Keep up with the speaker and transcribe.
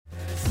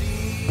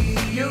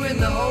Doing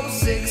the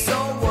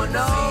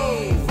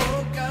 06010.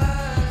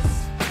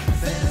 Focus.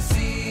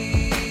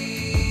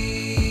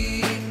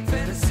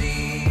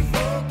 Fantasy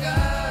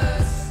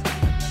Focus.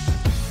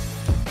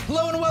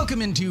 Hello and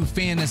welcome into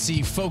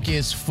Fantasy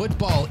Focus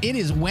Football. It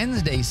is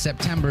Wednesday,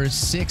 September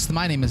 6th.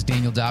 My name is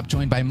Daniel Dopp,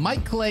 joined by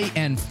Mike Clay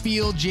and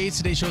Field Yates.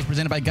 Today's show is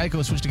presented by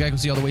Geico. Switch to Geico,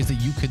 see all the ways that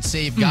you could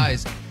save.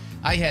 Guys,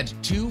 I had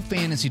 2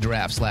 fantasy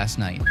drafts last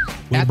night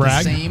at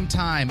the same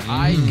time.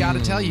 I got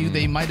to tell you,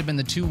 they might have been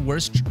the 2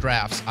 worst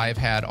drafts I've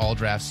had all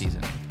draft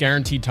season.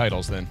 Guaranteed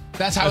titles then.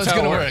 That's how it's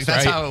going to work.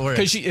 That's how it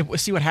works.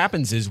 Because see what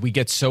happens is we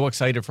get so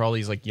excited for all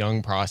these like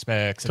young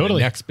prospects and the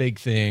next big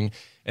thing.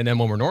 And then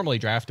when we're normally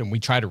drafting, we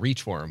try to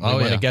reach for them. We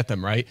want to get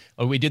them, right?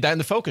 We did that in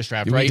the focus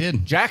draft, right? We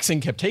did. Jackson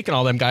kept taking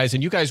all them guys,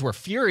 and you guys were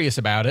furious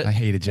about it. I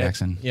hated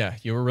Jackson. Yeah,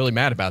 you were really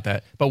mad about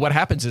that. But what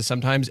happens is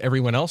sometimes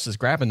everyone else is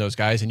grabbing those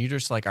guys, and you're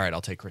just like, all right, I'll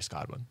take Chris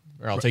Godwin.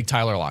 Or I'll take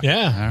Tyler Lockett.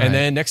 Yeah. And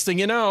then next thing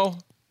you know,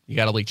 you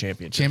got a league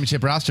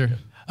championship Roster.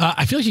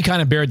 I feel like you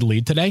kind of buried the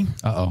lead today.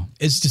 Uh-oh.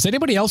 Does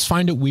anybody else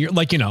find it weird?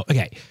 Like,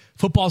 okay,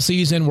 football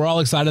season, we're all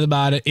excited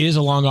about it. It is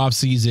a long off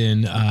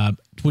season,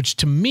 which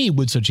to me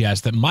would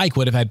suggest that Mike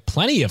would have had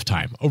plenty of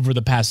time over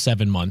the past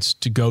 7 months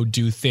to go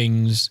do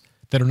things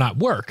that are not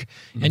work.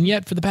 And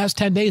yet for the past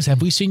 10 days,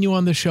 have we seen you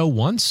on the show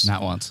once?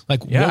 Not once.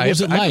 Like, what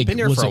was it like? I've been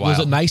here for a while. Was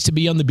it nice to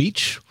be on the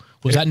beach?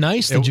 Was that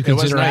nice? Did you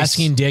consider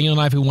asking Daniel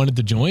and I if we wanted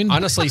to join?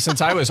 Honestly,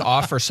 since I was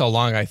off for so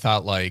long, I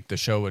thought like the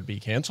show would be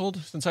canceled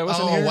since I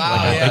wasn't here. Wow.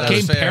 Like, it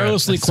came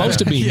perilously close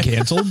to being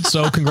canceled.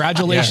 So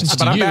congratulations to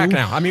but I'm you back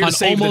now. I'm here to on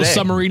save the almost day.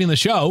 summer reading the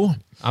show.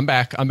 I'm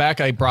back.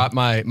 I brought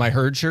my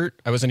herd shirt.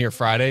 I wasn't here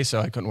Friday, so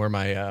I couldn't wear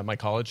my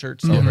college shirt.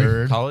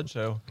 Celebrate college.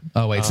 So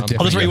It's a different.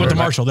 Oh, that's right. You went to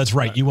Marshall. That's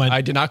right. You went.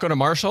 I did not go to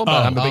Marshall,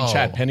 but I'm a big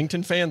Chad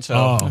Pennington fan.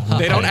 So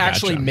they don't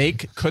actually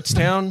make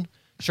Kutztown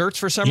shirts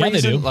for some reason.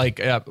 They do. Like,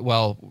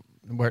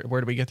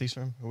 where do we get these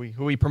from? Who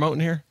are we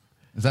promoting here?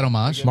 Is that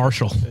homage?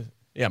 Marshall.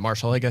 Yeah,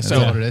 Marshall, I guess.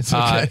 That's So what it is.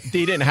 Okay.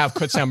 they didn't have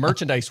Kutztown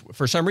merchandise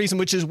for some reason,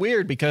 which is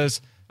weird because,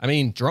 I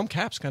mean, Jerome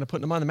Cap's kind of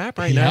putting them on the map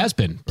right now. He has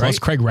been. Plus,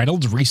 Craig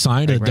Reynolds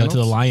re-signed to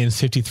the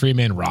Lions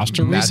 53-man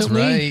roster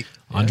recently. Right.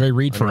 Andre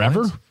Reed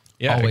forever.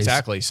 Yeah, Always.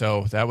 exactly.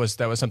 So that was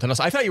something else.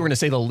 I thought you were going to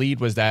say the lead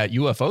was that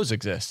UFOs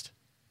exist.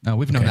 No,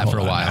 we've known that for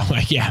a while.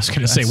 Yeah, I was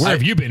going to say, where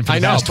have you been for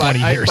the past 20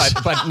 years?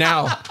 But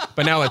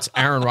now it's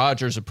Aaron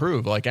Rodgers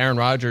approved. Like Aaron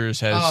Rodgers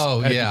has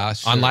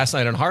on last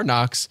night on Hard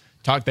Knocks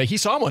talked that he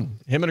saw one.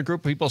 Him and a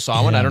group of people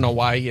saw one. I don't know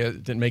why he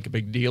didn't make a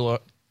big deal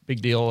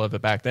of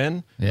it back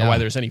then. Or why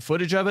there's any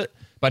footage of it,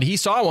 but he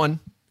saw one.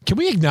 Can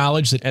we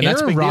acknowledge that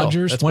Aaron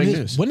Rodgers,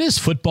 when his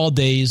football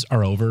days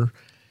are over,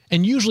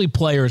 and usually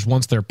players,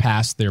 once they're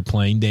past their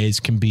playing days,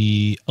 can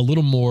be a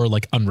little more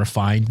like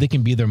unrefined. They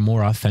can be their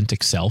more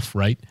authentic self,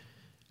 right?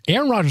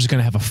 Aaron Rodgers is going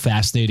to have a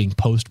fascinating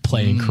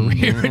post-playing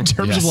career in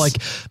terms of like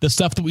the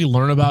stuff that we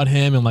learn about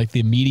him and like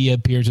the media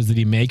appearances that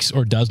he makes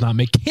or does not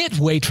make. Can't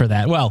wait for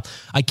that. Well,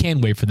 I can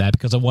wait for that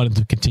because I want him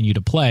to continue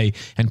to play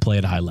and play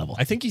at a high level.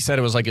 I think he said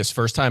it was like his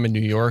first time in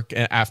New York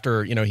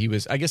after, he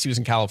was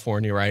in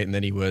California, right? And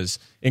then he was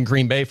in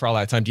Green Bay for all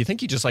that time. Do you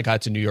think he just like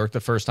got to New York the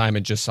first time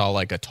and just saw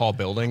like a tall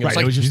building? It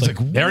was just like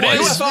there it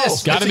is.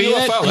 UFO. Got to be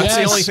it. That's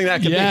the only thing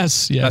that could be.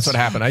 Yes. That's what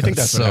happened. I think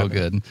that's so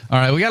good. All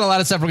right, we got a lot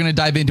of stuff we're going to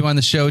dive into on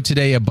the show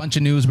today. A bunch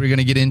of news we're going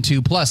to get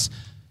into. Plus,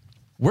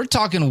 we're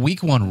talking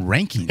week 1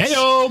 rankings.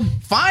 Heyo!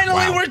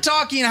 Finally, we're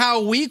talking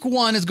how week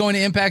 1 is going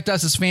to impact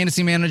us as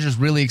fantasy managers.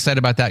 Really excited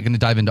about that. Going to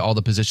dive into all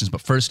the positions.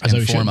 But first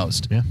and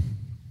foremost,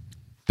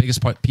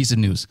 biggest piece of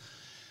news.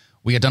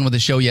 We got done with the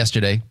show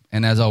yesterday,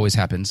 and as always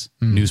happens,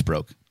 news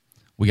broke.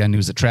 We got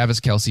news that Travis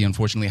Kelce,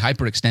 unfortunately,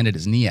 hyperextended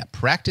his knee at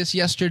practice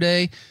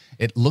yesterday.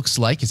 It looks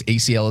like his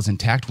ACL is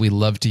intact. We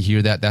love to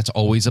hear that. That's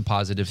always a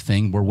positive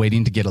thing. We're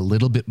waiting to get a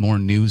little bit more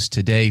news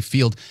today.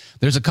 Field,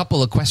 there's a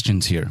couple of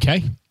questions here.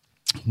 Okay.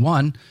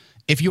 One,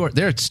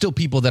 there are still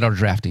people that are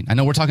drafting. I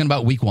know we're talking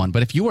about week 1,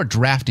 but if you are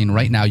drafting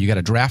right now, you got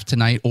a draft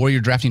tonight or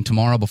you're drafting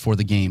tomorrow before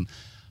the game.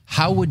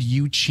 How would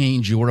you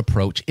change your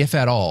approach, if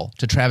at all,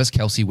 to Travis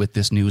Kelce with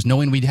this news,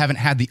 knowing we haven't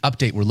had the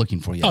update we're looking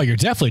for yet? Oh, you're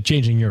definitely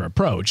changing your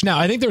approach. Now,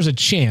 I think there's a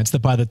chance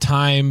that by the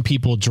time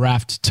people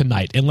draft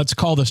tonight, and let's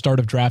call the start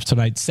of draft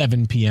tonight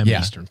 7 p.m.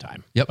 Eastern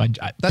time. Yep,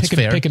 that's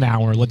fair. Pick an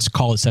hour. Let's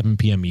call it 7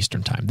 p.m.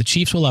 Eastern time. The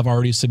Chiefs will have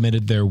already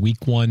submitted their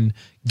week 1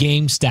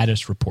 game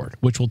status report,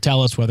 which will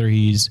tell us whether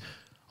he's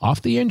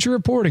off the injury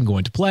report and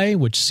going to play,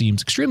 which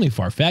seems extremely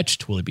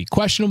far-fetched. Will he be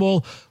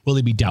questionable? Will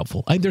he be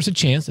doubtful? I think there's a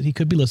chance that he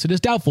could be listed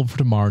as doubtful for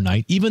tomorrow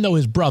night, even though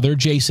his brother,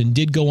 Jason,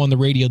 did go on the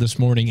radio this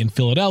morning in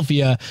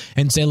Philadelphia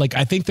and say,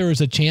 I think there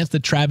is a chance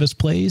that Travis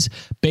plays.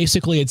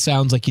 Basically, it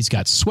sounds like he's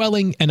got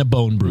swelling and a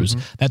bone bruise.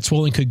 That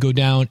swelling could go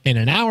down in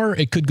an hour.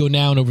 It could go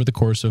down over the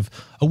course of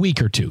a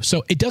week or two.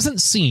 So it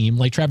doesn't seem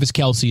like Travis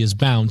Kelce is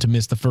bound to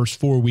miss the first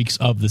 4 weeks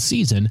of the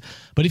season.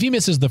 But if he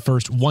misses the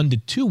first 1 to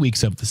 2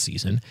 weeks of the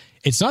season,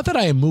 it's not that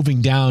I am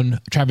moving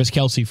down Travis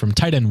Kelce from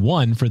tight end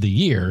 1 for the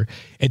year.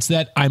 It's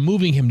that I'm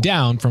moving him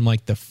down from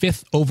like the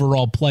 5th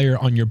overall player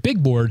on your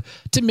big board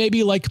to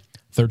maybe like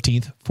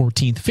 13th,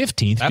 14th,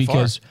 15th, that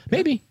because far?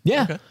 Maybe.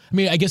 Yeah. Okay. I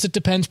mean, I guess it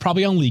depends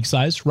probably on league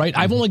size, right?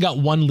 I've only got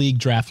one league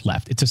draft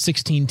left. It's a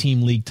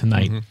 16-team league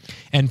tonight.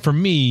 And for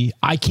me,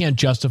 I can't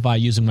justify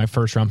using my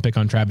first-round pick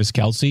on Travis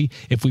Kelce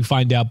if we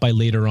find out by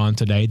later on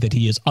today that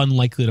he is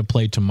unlikely to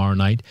play tomorrow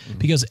night,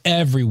 because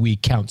every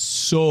week counts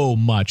so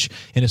much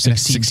in a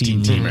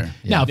 16-team league.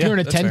 Now, if you're in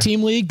a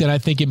 10-team league, then I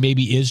think it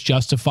maybe is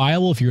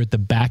justifiable if you're at the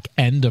back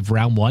end of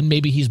round one.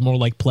 Maybe he's more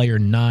like player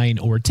 9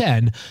 or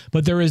 10,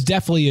 but there is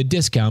definitely a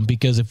discount,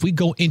 because if we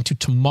go into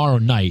tomorrow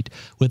night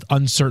with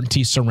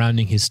uncertainty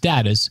surrounding his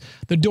status,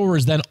 the door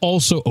is then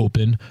also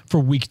open for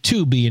week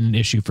 2 being an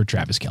issue for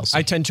Travis Kelce.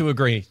 I tend to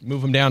agree.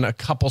 Move him down a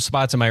couple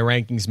spots in my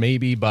rankings,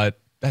 maybe, but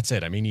that's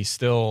it. I mean, he's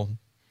still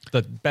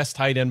the best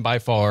tight end by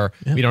far.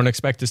 Yep. We don't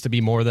expect this to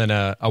be more than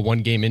a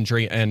one-game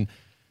injury. And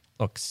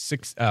look,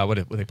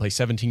 what they play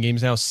 17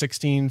 games now?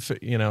 16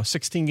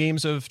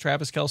 games of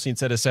Travis Kelce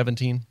instead of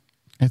 17.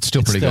 It's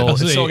still pretty good.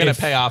 It's still going to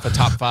pay off a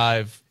top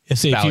 5.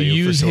 If you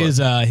use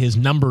his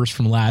numbers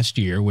from last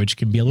year, which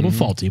can be a little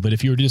faulty, but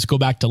if you were to just go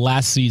back to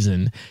last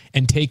season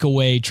and take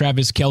away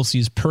Travis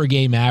Kelce's per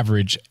game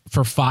average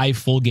for 5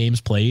 full games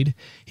played,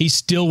 he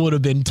still would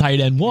have been tight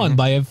end 1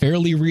 by a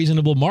fairly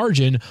reasonable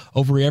margin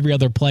over every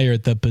other player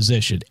at the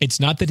position. It's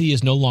not that he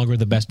is no longer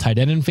the best tight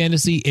end in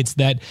fantasy. It's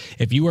that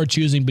if you are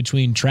choosing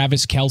between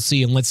Travis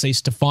Kelce and, let's say,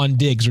 Stephon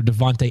Diggs or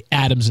Devontae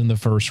Adams in the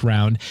first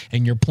round,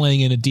 and you're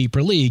playing in a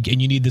deeper league and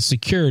you need the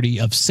security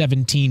of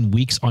 17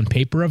 weeks on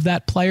paper of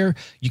that player,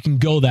 you can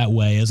go that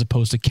way as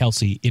opposed to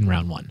Kelce in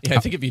round 1. Yeah, I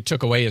think if you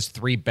took away his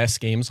 3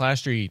 best games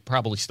last year, he'd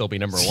probably still be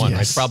number 1. Yes.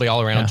 Right? It's probably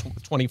all around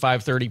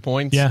 25, 30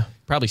 points. Yeah.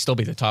 Probably still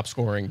be the top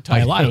scoring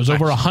tight end. It was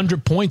over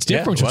 100 points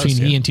difference between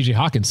he and TJ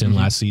Hawkinson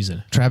last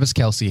season. Travis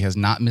Kelce has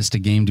not missed a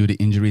game due to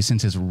injury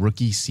since his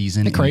rookie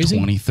season in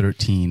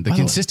 2013. The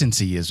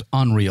consistency is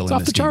unreal. It's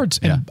off the charts.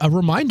 And a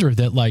reminder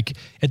that, like,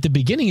 at the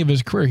beginning of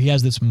his career, he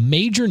has this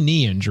major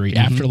knee injury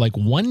after like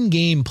 1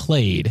 game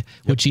played,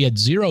 which he had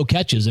 0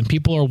 catches. And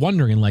people are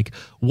wondering, like,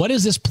 what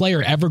is this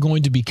player ever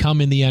going to become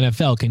in the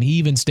NFL? Can he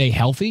even stay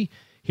healthy?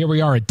 Here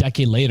we are a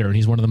decade later, and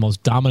he's one of the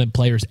most dominant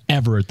players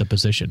ever at the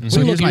position.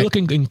 So you're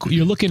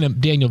looking at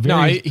Daniel.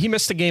 He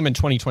missed a game in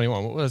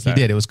 2021. What was that?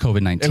 He did. It was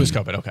COVID-19. It was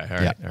COVID. Okay, all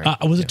right.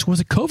 Yeah. Was it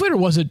COVID, or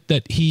was it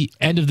that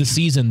end of the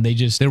season they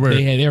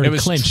already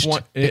clinched?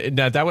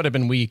 That would have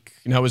been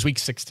it was week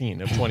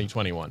 16 of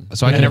 2021.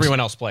 So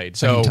everyone else played.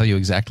 So I can tell you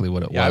exactly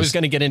what it was. I was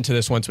going to get into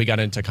this once we got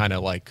into kind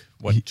of like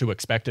what to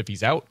expect if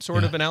he's out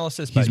sort of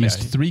analysis. He's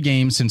missed 3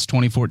 games since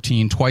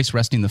 2014, twice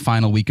resting the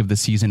final week of the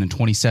season in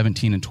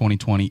 2017 and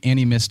 2020, and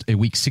he missed a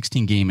week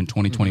 16 game in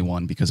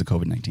 2021 because of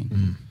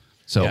COVID-19.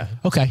 So,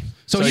 okay.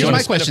 So here's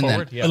my question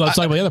then. Yeah. Let's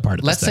talk about the other part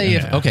of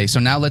this. So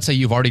now let's say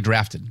you've already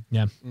drafted.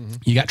 Yeah.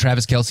 You got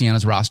Travis Kelce on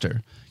his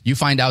roster. You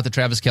find out that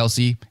Travis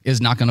Kelce is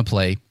not going to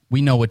play.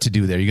 We know what to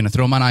do there. You're going to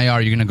throw him on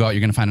IR. You're going to go out.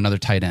 You're going to find another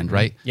tight end,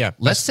 right? Yeah.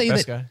 Let's say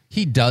that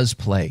he does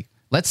play.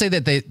 Let's say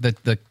that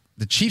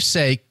the Chiefs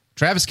say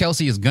Travis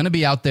Kelce is going to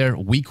be out there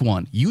week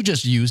 1. You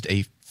just used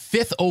a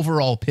 5th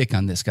overall pick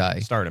on this guy.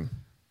 Start him.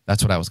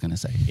 That's what I was going to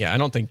say. Yeah, I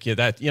don't think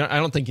I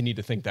don't think you need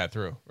to think that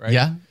through, right?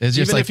 Yeah, it's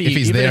just if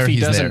he's there,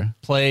 he's there.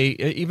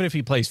 Even if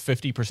he plays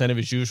 50% of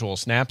his usual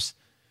snaps,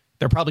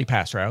 they're probably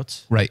pass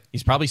routes. Right.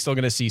 He's probably still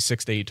going to see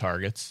 6 to 8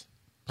 targets.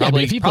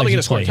 Probably going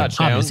to score a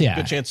touchdown. Yeah.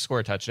 Good chance to score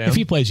a touchdown. If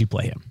he plays, you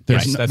play him.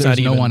 There's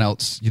no one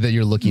else that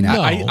you're looking at.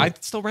 No.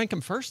 I'd still rank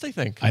him first, I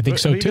think. I think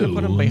so, too.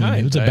 Put him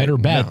behind. It's a better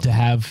bet to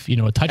have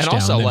a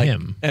touchdown than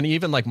him. And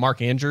even like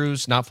Mark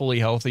Andrews, not fully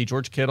healthy,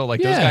 George Kittle,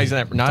 like those guys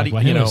that not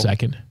even, in a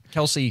second.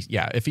 Kelce,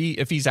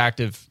 if he's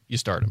active, you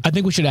start him. I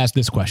think we should ask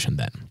this question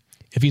then.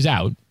 If he's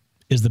out,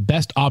 is the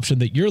best option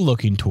that you're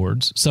looking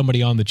towards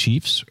somebody on the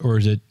Chiefs, or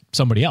is it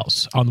somebody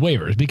else on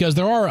waivers? Because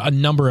there are a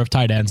number of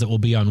tight ends that will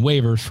be on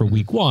waivers for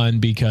week 1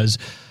 because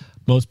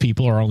most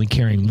people are only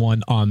carrying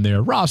 1 on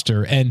their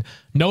roster. And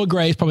Noah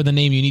Gray is probably the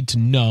name you need to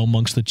know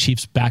amongst the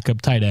Chiefs'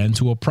 backup tight ends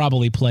who will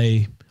probably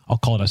play, I'll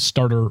call it a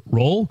starter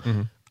role.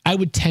 I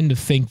would tend to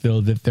think,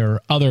 though, that there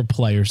are other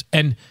players,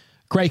 and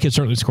Gray could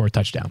certainly score a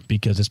touchdown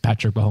because it's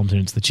Patrick Mahomes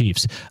and it's the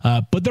Chiefs.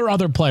 But there are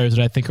other players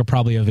that I think are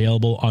probably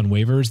available on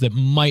waivers that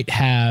might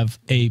have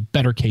a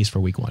better case for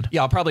week 1.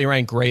 Yeah, I'll probably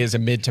rank Gray as a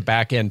mid to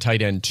back end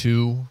tight end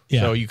 2.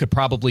 Yeah. So you could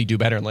probably do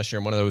better unless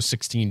you're in one of those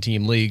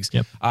 16-team leagues.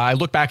 Yep. I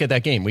look back at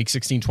that game, week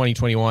 16,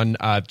 2021,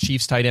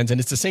 Chiefs tight ends,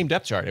 and it's the same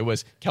depth chart. It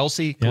was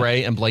Kelce,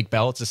 Gray, and Blake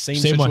Bell. It's the same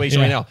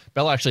situation right now.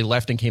 Bell actually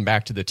left and came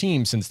back to the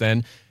team since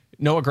then.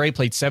 Noah Gray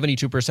played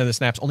 72% of the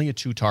snaps, only had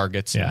 2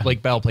 targets. Yeah.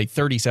 Blake Bell played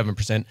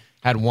 37%,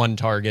 had 1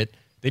 target.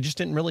 They just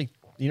didn't really,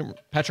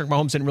 Patrick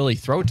Mahomes didn't really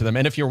throw it to them.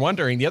 And if you're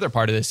wondering, the other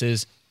part of this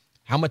is,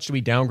 how much do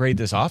we downgrade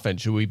this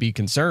offense? Should we be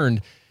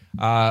concerned?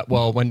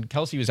 Well, when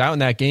Kelce was out in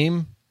that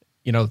game,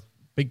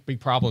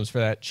 big problems for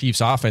that Chiefs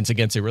offense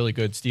against a really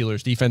good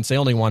Steelers defense. They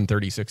only won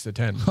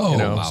 36-10.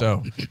 Wow.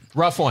 So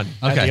rough one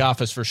at the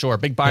office for sure.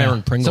 Big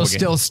Byron Pringle. So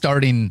still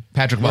starting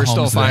Patrick Mahomes. We're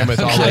still fine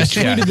with all this.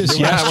 I tweeted this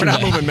yesterday. We're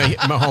not moving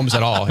Mahomes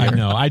at all here. I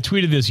know. I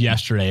tweeted this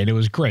yesterday, and it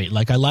was great.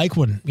 Like, I like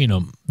when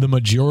the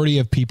majority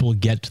of people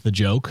get to the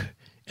joke,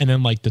 and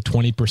then like the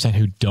 20%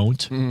 who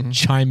don't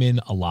chime in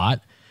a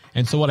lot.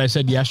 And so what I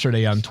said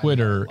yesterday on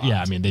Twitter,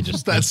 I mean, they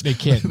just they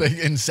can't.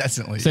 They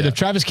incessantly said if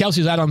Travis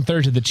Kelce's out on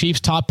Thursday, the Chiefs'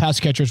 top pass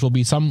catchers will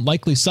be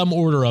likely some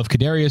order of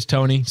Kadarius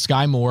Toney,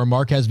 Sky Moore,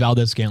 Marquez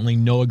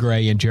Valdez-Scantling, Noah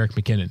Gray, and Jerick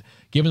McKinnon.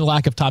 Given the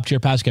lack of top-tier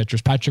pass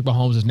catchers, Patrick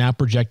Mahomes is now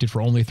projected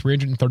for only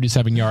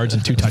 337 yards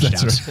and 2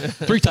 touchdowns.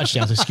 3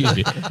 touchdowns, excuse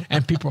me.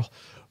 And people,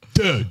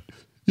 dude,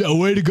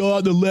 way to go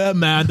on the limb,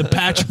 man. The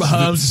Patrick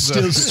Mahomes is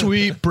still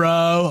sweet,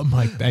 bro. I'm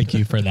like, thank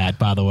you for that,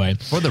 by the way.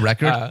 For the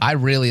record, I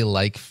really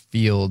like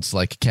Fields'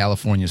 like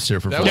California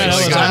surfer voice.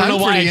 I don't know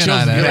why I chose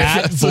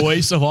that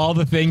voice of all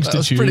the things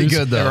to choose. Pretty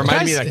good, though. It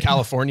reminded me of the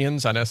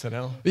Californians on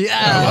SNL.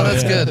 Yeah,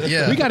 that's good.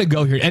 Yeah, we got to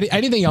go here.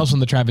 Anything else on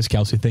the Travis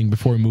Kelce thing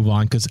before we move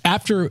on? Because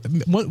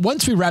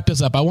once we wrap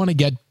this up, I want to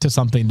get to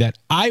something that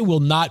I will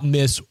not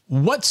miss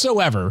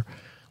whatsoever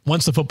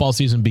once the football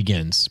season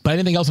begins. But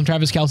anything else on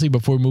Travis Kelce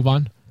before we move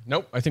on?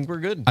 Nope, I think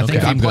we're good. I think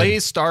if I'm he good.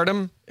 plays, start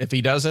him. If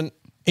he doesn't,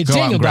 it's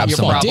Daniel Dobbs'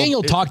 fault.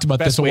 Daniel talked about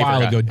this a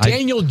while ago.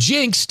 Daniel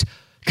jinxed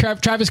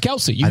Travis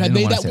Kelce. You had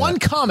made that one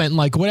comment,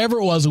 like whatever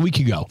it was, a week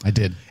ago. I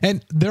did.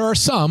 And there are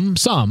some,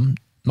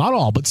 not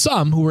all, but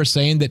some who are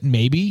saying that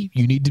maybe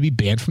you need to be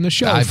banned from the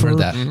show. I've heard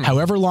that.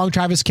 However long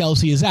Travis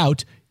Kelce is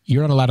out,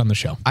 you're not allowed on the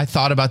show. I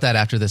thought about that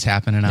after this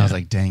happened, and I was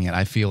like, dang it,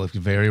 I feel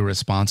very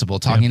responsible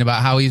talking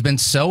about how he's been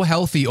so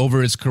healthy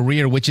over his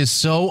career, which is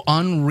so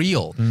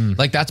unreal.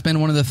 Like, that's been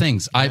one of the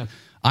things. I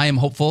am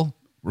hopeful,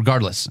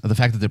 regardless of the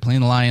fact that they're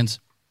playing the Lions,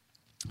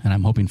 and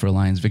I'm hoping for a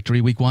Lions victory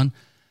week 1.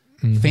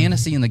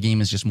 Fantasy in the game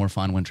is just more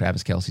fun when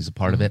Travis Kelce's a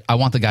part of it. I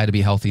want the guy to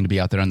be healthy and to be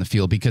out there on the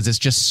field because it's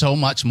just so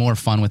much more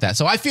fun with that.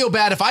 So I feel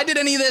bad. If I did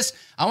any of this,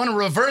 I want to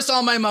reverse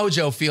all my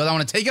mojo, Field. I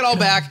want to take it all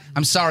back.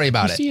 I'm sorry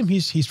about it. See him,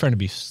 he's trying to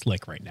be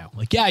slick right now.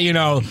 Like,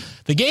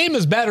 the game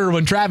is better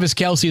when Travis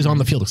Kelce is on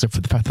the field, except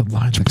for the fact that the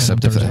Lions are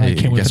except if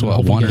guess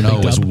what?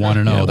 1-0 is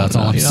 1-0. That's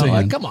all I'm saying.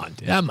 Like, come on.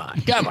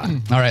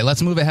 All right,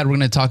 let's move ahead. We're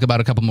going to talk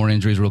about a couple more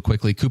injuries real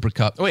quickly. Cooper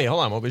Kupp. Wait,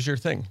 hold on. What was your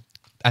thing?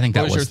 I think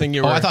that was your thing.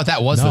 I thought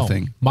that was the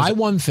thing. My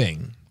one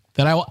thing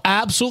that I will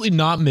absolutely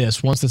not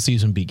miss once the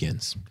season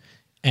begins.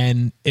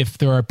 And if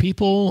there are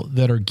people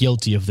that are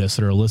guilty of this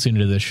that are listening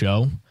to this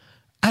show,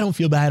 I don't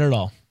feel bad at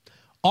all.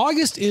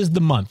 August is the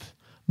month,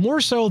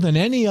 more so than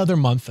any other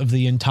month of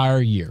the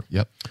entire year.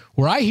 Yep.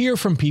 Where I hear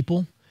from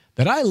people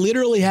that I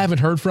literally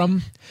haven't heard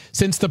from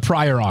since the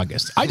prior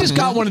August. I just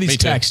got one of these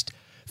texts.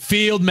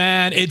 Field,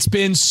 man, it's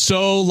been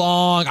so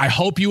long. I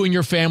hope you and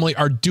your family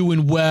are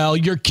doing well.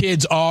 Your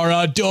kids are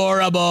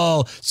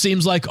adorable.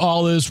 Seems like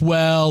all is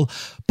well.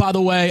 By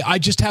the way, I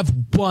just have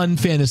one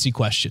fantasy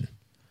question.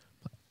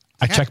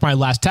 I checked my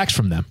last text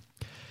from them.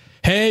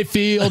 Hey,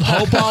 Field,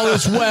 hope all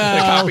is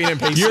well.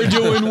 You're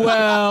doing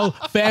well.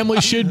 Family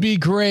should be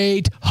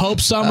great.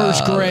 Hope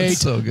summer's great.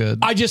 That's so good.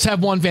 I just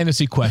have one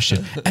fantasy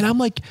question. And I'm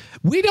like,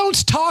 we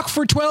don't talk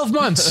for 12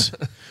 months.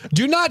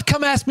 Do not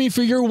come ask me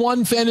for your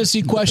one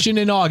fantasy question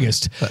in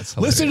August.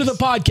 Listen to the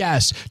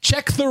podcast.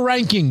 Check the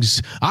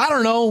rankings. I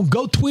don't know.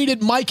 Go tweet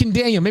at Mike and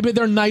Daniel. Maybe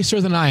they're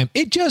nicer than I am.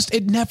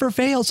 It never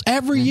fails.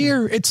 Every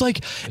year. It's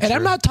like, and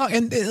I'm not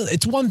talking,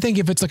 it's one thing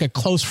if it's like a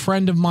close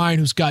friend of mine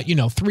who's got,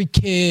 3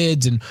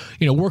 kids and,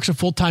 works a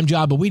full-time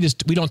job, but we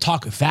don't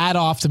talk that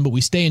often, but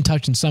we stay in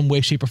touch in some way,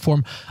 shape, or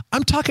form.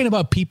 I'm talking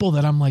about people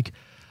that I'm like,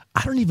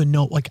 I don't even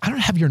know. Like, I don't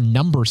have your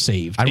number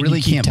saved. I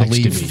really can't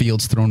believe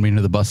Fields throwing me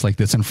into the bus like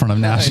this in front of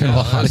national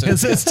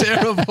audience. It's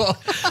terrible.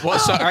 Well,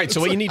 all right. So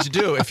what you need to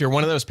do, if you're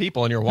one of those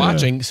people and you're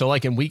watching, so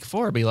like in week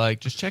 4, be like,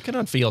 just check in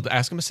on Field,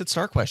 ask him a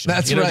sit-start question.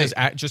 That's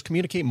right. Just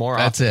communicate more.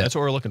 That's often. it. That's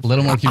what we're looking for. A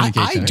little more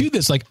communication. I do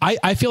this. Like,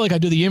 I feel like I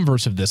do the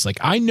inverse of this. Like,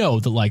 I know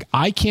that like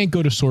I can't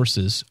go to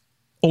sources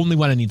only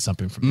when I need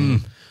something from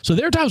them. So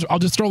there are times I'll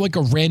just throw like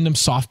a random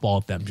softball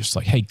at them, just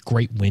like, hey,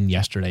 great win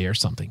yesterday or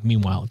something.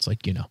 Meanwhile, it's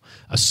like,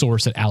 a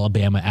source at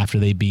Alabama after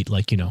they beat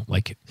like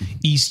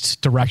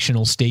East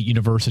Directional State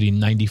University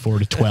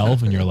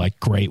 94-12. And you're like,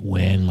 great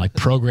win, like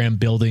program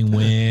building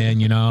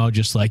win,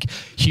 just like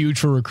huge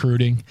for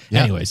recruiting.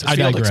 Yeah. Anyways, I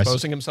digress.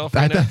 Exposing himself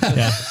right now?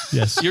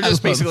 Yes. You're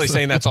just basically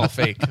saying that's all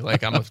fake.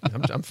 Like I'm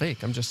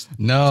fake. I'm just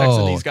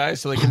texting these guys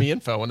so they give me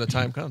info when the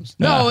time comes.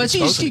 No, it's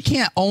just, you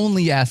can't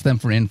only ask them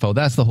for info.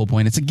 That's the whole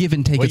point. It's a give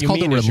and take. It's called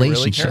a relationship. You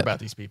really care about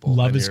these people.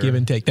 Love is give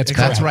and take.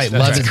 That's right.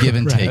 Love is give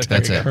and take.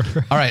 That's it.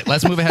 All right,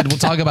 let's move ahead. We'll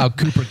talk about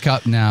Cooper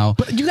Kupp now.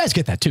 But you guys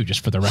get that too,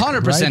 just for the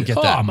record. 100%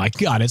 get that. Oh my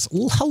God, it's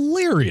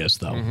hilarious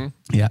though.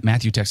 Yeah,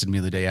 Matthew texted me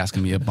the other day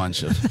asking me a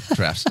bunch of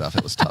draft stuff.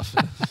 It was tough.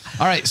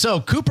 All right, so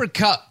Cooper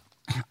Kupp.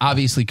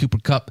 Obviously, Cooper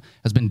Kupp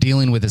has been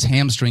dealing with his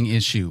hamstring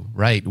issue,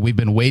 right? We've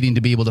been waiting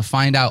to be able to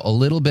find out a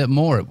little bit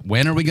more.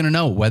 When are we going to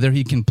know whether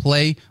he can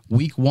play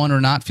week 1 or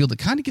not? Field, it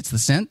kind of gets the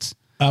sense.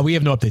 We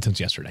have no updates since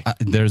yesterday.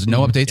 There's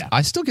no updates. Yeah.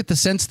 I still get the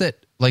sense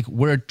that like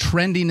we're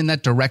trending in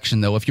that direction,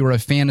 though. If you're a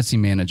fantasy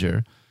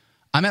manager,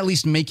 I'm at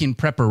least making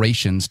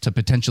preparations to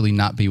potentially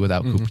not be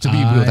without Cooper.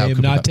 I am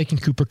not taking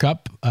Cooper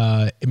Kupp.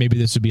 Maybe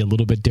this would be a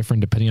little bit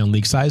different depending on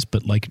league size,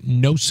 but like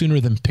no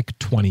sooner than pick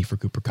 20 for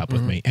Cooper Kupp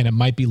with me, and it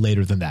might be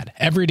later than that.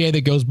 Every day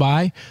that goes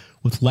by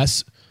with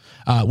less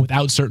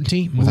without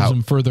certainty moves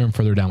him further and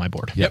further down my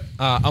board. Yep.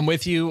 I'm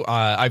with you.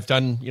 I've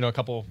done, a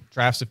couple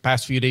drafts the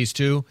past few days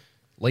too.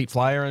 Late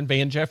flyer on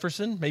Van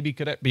Jefferson. Maybe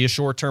could be a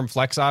short-term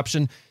flex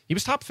option. He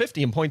was top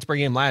 50 in points per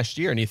game last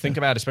year. And you think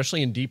about,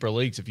 especially in deeper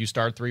leagues, if you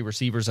start 3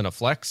 receivers in a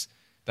flex,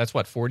 that's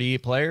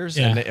 48 players.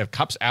 Yeah. And if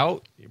Kupp's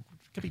out, you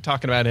could be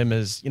talking about him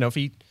as, if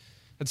he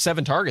had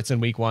 7 targets in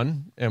week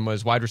 1 and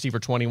was wide receiver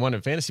 21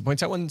 in fantasy points,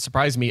 that wouldn't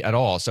surprise me at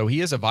all. So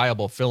he is a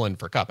viable fill-in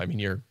for Kupp. I mean,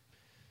 you're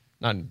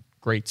not in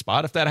great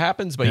spot if that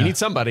happens, but you need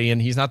somebody,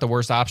 and he's not the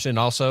worst option.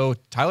 Also,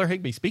 Tyler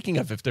Higbee, speaking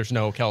of if there's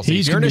no Kelsey,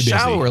 he's you're in a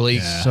shallower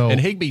league, So, and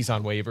Higbee's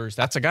on waivers,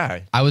 that's a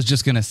guy. I was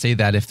just going to say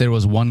that if there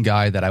was one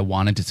guy that I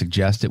wanted to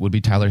suggest, it would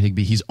be Tyler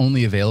Higbee. He's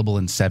only available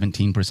in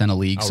 17% of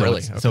leagues. Oh,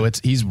 really? So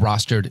he's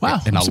rostered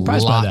in a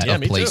lot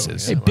of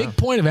places. A big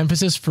point of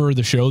emphasis for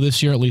the show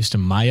this year, at least in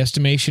my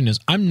estimation, is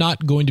I'm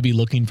not going to be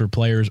looking for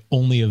players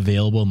only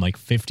available in like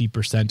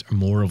 50% or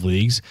more of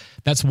leagues.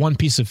 That's one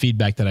piece of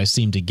feedback that I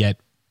seem to get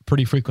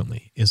pretty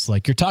frequently. It's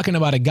like, you're talking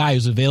about a guy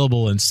who's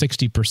available in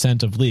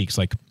 60% of leagues.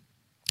 Like,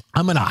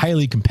 I'm in a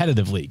highly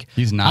competitive league.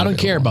 He's not. I don't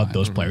care about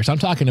those players. I'm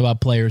talking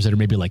about players that are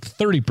maybe like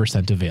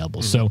 30%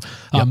 available. So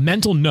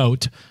mental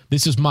note,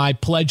 this is my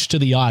pledge to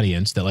the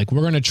audience that like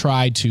we're going to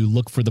try to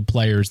look for the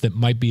players that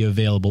might be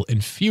available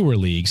in fewer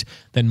leagues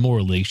than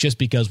more leagues, just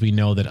because we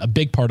know that a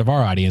big part of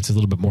our audience is a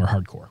little bit more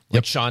hardcore.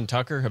 Like Sean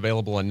Tucker,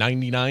 available in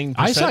 99%.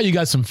 I saw you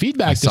got some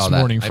feedback this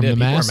morning from the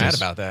masses. People are mad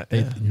about that.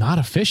 Yeah. Not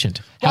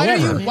efficient.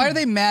 Why are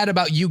they mad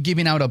about you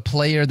giving out a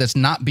player that's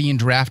not being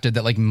drafted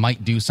that like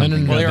might do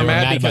something? Well, they're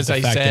mad because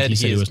I said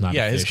he was not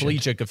his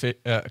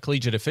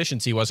collegiate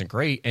efficiency wasn't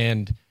great,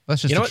 and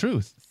that's just the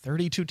truth.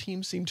 32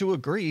 teams seem to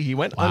agree he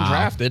went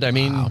undrafted. I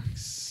mean,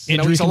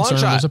 injury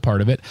concern was a part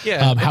of it.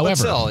 Yeah, however,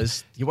 still,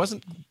 he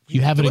wasn't.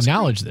 You haven't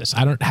acknowledged this.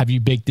 Have you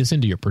baked this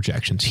into your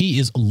projections? He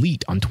is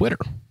elite on Twitter.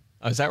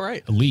 Oh, is that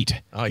right? Elite.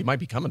 Oh, he might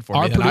be coming for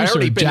our me. Our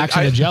producer,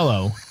 Jackson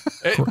Agello.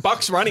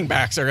 Bucks running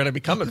backs are going to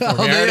be coming for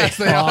me. Yes,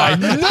 they are.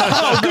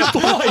 No, good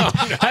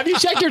point. Have you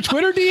checked your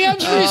Twitter DMs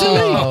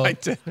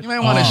recently? You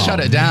might want to shut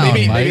it down.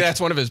 Maybe that's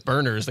one of his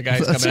burners. The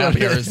guy's coming out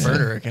here his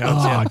burner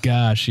accounts. Oh,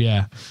 gosh,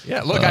 yeah.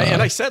 Yeah, look,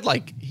 I said,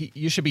 like,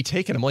 you should be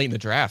taking him late in the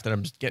draft, and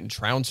I'm just getting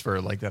trounced for,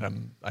 like, that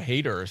I'm a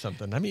hater or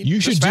something. I mean,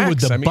 you should do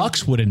what the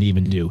Bucks wouldn't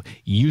even do.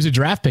 Use a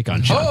draft pick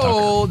on Sean Tucker.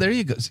 Oh, there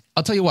you go.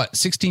 I'll tell you what,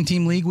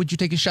 16-team league, would you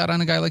take a shot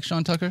on a guy like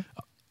Sean Tucker?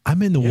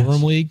 I'm in the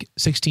Worm League,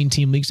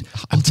 16-team leagues.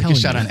 I'm telling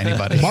you, shot on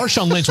anybody.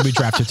 Marshawn Lynch will be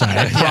drafted tonight.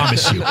 I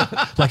promise you.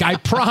 Like, I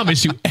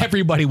promise you,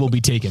 everybody will be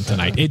taken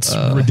tonight. It's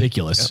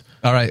ridiculous.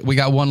 All right, we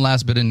got one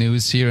last bit of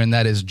news here, and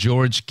that is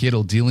George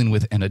Kittle dealing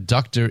with an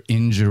adductor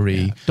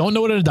injury. Yeah. Don't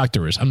know what an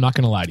adductor is. I'm not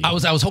going to lie to you. I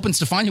was hoping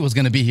Stefania was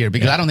going to be here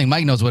because I don't think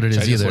Mike knows what it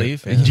is either. You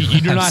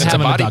do not have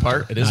a body adductor.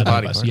 part. It is a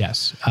body part.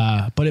 Yes,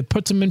 but it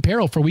puts him in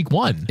peril for week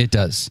 1. It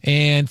does.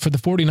 And for the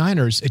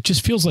 49ers, it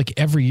just feels like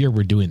every year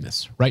we're doing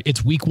this, right?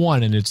 It's week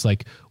 1, and it's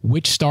like,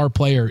 which star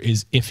player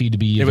is iffy to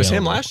be available? It was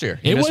him last year.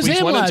 It was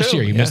him last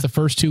year. He missed the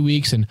first 2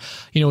 weeks. And,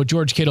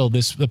 George Kittle,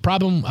 the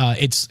problem,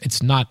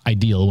 it's not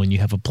ideal when you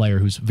have a player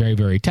who's very,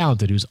 very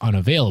talented who's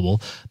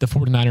unavailable. The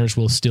 49ers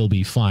will still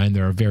be fine.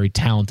 They're a very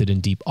talented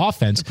and deep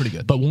offense. They're pretty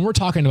good. But when we're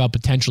talking about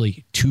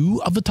potentially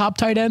 2 of the top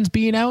tight ends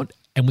being out,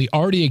 and we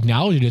already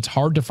acknowledged it's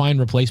hard to find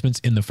replacements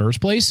in the first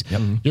place,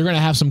 you're going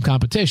to have some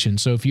competition.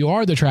 So if you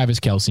are the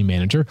Travis Kelce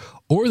manager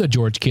or the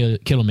George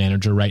Kittle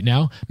manager right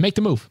now, make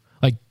the move.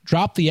 Like,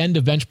 drop the end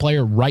of bench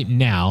player right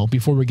now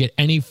before we get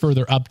any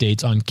further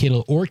updates on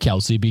Kittle or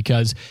Kelce,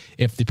 because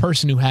if the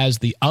person who has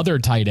the other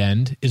tight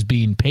end is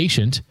being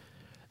patient,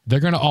 they're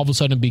going to all of a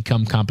sudden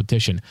become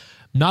competition.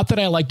 Not that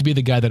I like to be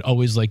the guy that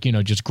always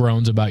just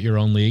groans about your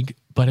own league,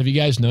 but have you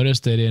guys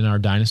noticed that in our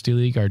Dynasty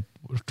League, our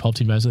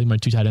 12-team Dynasty League, my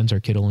 2 tight ends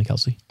are Kittle and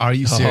Kelce? Are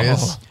you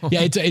serious?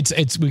 Yeah,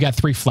 it's we got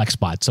 3 flex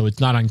spots, so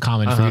it's not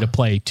uncommon for you to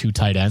play 2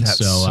 tight ends.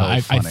 That's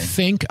I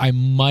think I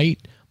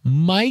might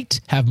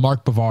have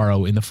Mark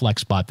Bavaro in the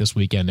flex spot this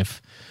weekend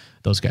if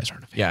those guys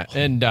aren't available.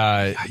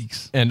 Yeah,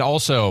 and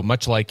also,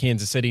 much like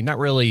Kansas City, not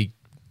really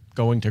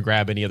going to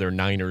grab any other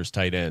Niners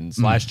tight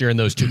ends. Last year in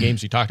those 2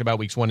 games you talked about,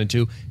 weeks 1 and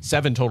 2,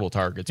 7 total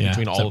targets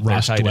between all of their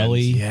tight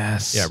ends.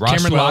 Yes. Yeah,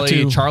 Ross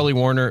Dwelly, Charlie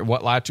Warner,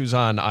 Latu's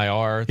on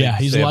IR. Yeah,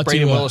 he's Latu.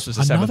 Brandon Willis was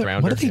a 7th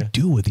rounder. What do they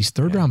do with these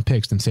 3rd-round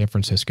picks in San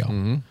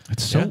Francisco?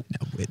 It's so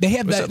they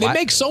have that. They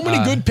make so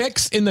many good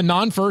picks in the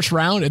non-first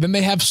round, and then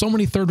they have so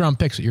many 3rd-round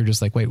picks that you're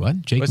just like, wait,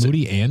 what? Jake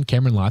Moody and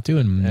Cameron Latu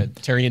and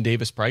Tyrion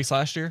Davis-Price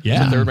last year.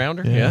 Yeah, was a 3rd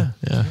rounder. Yeah.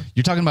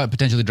 You're talking about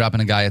potentially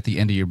dropping a guy at the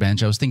end of your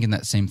bench. I was thinking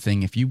that same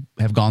thing. If you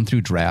have gone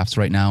through drafts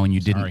right now and you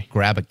didn't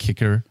grab a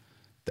kicker,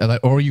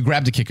 or you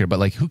grabbed a kicker,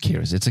 but who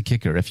cares? It's a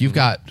kicker. If you've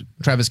got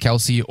Travis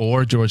Kelce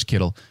or George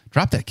Kittle,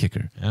 drop that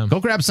kicker. Go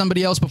grab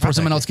somebody else before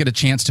someone else get a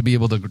chance to be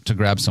able to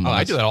grab someone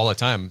else. I do that all the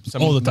time.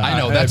 All the time. I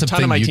know that's a ton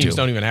thing of my you teams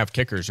do. don't even have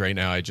kickers right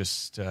now. I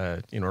just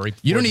you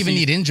don't even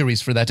need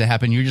injuries for that to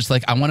happen. You're just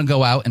like, I want to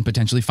go out and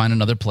potentially find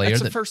another player.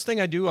 That's the first thing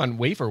I do on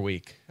waiver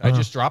week. I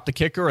just drop the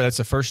kicker, or that's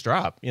the first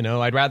drop.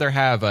 I'd rather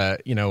have a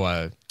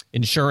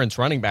insurance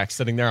running back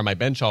sitting there on my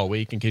bench all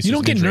week in case you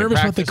don't get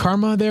nervous with the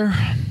karma there.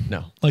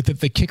 No, like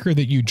that the kicker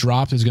that you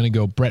dropped is going to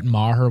go Brett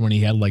Maher when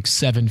he had like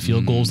 7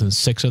 field goals and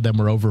 6 of them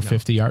were over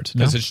 50 yards.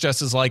 Because it's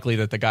just as likely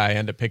that the guy I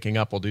end up picking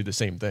up will do the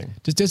same thing.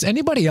 Does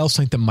anybody else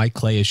think that Mike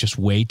Clay is just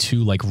way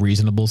too like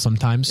reasonable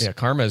sometimes? Yeah,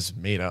 karma's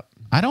made up.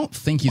 I don't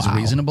think he's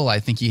reasonable. I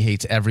think he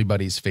hates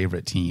everybody's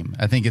favorite team.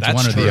 I think it's That's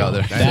one or true. the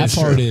other. That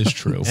part is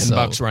true. And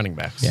Bucks running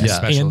backs.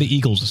 Yes. And the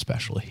Eagles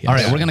especially. Yes. All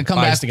right, we're going to come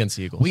back against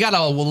the Eagles. We got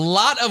a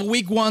lot of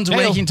week one's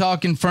ranking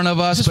talk in front of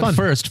us. But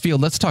first,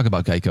 Field, let's talk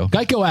about Geico.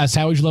 Geico asks,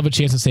 how would you love a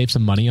chance to save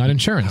some money on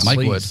insurance? Mike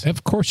would.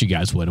 Of course you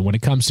guys would. And when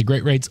it comes to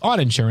great rates on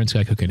insurance,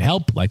 Geico can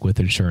help, like with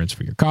insurance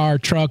for your car,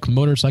 truck,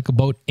 motorcycle,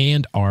 boat,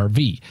 and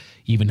RV.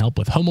 Even help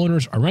with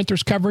homeowners or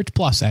renters coverage,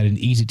 plus add an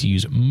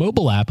easy-to-use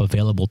mobile app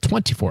available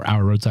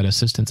 24-hour roadside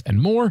assistance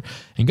and more.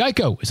 And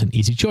Geico is an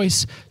easy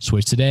choice.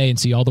 Switch today and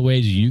see all the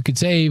ways you could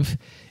save.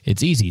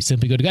 It's easy.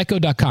 Simply go to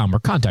geico.com or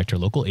contact your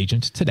local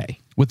agent today.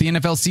 With the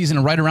NFL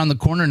season right around the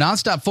corner,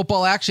 nonstop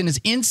football action is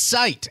in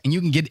sight, and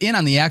you can get in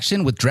on the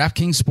action with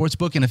DraftKings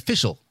Sportsbook, an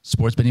official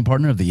sports betting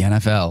partner of the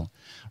NFL.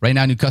 Right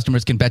now, new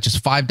customers can bet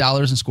just $5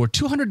 and score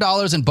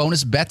 $200 in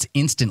bonus bets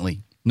instantly.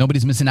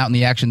 Nobody's missing out in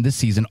the action this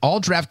season. All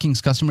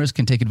DraftKings customers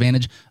can take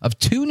advantage of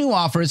 2 new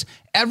offers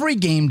every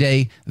game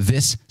day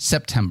this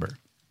September.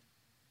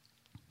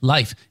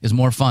 Life is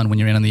more fun when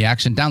you're in on the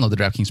action. Download the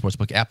DraftKings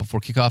Sportsbook app before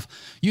kickoff.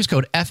 Use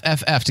code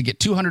FFF to get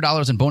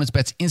 $200 in bonus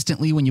bets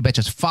instantly when you bet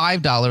just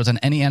 $5 on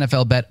any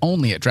NFL bet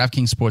only at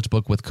DraftKings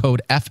Sportsbook with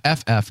code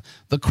FFF.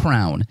 The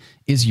crown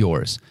is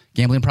yours.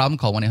 Gambling problem?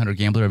 Call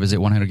 1-800-GAMBLER or visit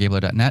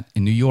 100gambler.net.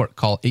 In New York,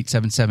 call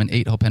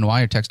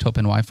 877-8-HOPE-NY or text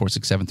HOPE-NY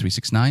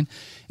 467-369.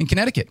 In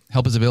Connecticut,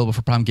 help is available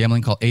for problem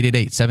gambling. Call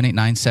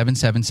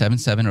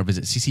 888-789-7777 or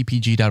visit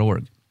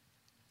ccpg.org.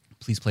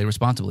 Please play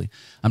responsibly.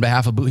 On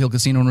behalf of Boot Hill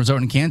Casino and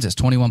Resort in Kansas,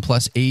 21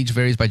 plus, age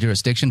varies by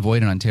jurisdiction,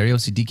 void in Ontario.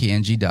 See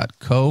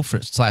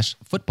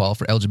dkng.co/football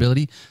for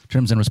eligibility,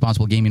 terms and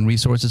responsible gaming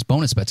resources.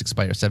 Bonus bets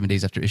expire 7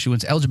 days after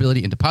issuance.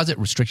 Eligibility and deposit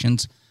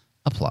restrictions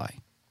apply.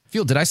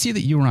 Field, did I see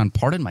that you were on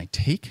Pardon My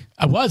Take?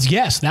 I was,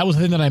 yes. That was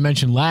the thing that I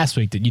mentioned last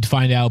week that you'd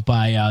find out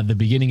by the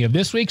beginning of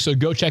this week. So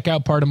go check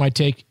out Pardon My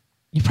Take.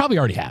 You probably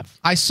already have.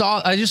 I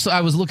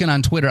was looking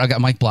on Twitter. I got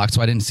Mike blocked,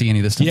 so I didn't see any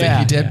of this stuff that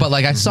you did. But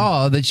I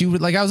saw that you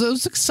would it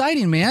was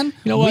exciting, man.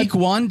 You know what? Week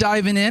one,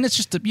 diving in. It's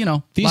just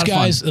these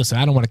guys. Listen,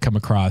 I don't want to come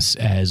across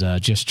as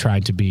just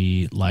trying to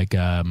be like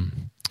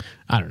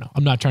I don't know.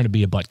 I'm not trying to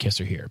be a butt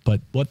kisser here,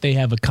 but what they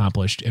have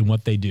accomplished and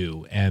what they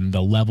do and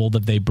the level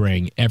that they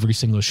bring every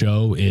single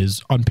show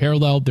is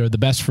unparalleled. They're the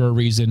best for a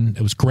reason.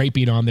 It was great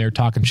being on there,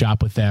 talking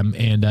shop with them.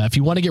 And if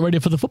you want to get ready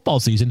for the football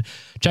season,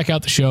 check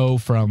out the show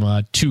from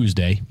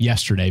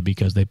yesterday,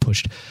 because they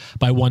pushed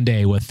by 1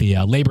 day with the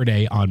Labor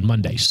Day on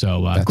Monday.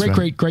 So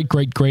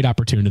great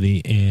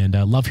opportunity. And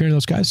love hearing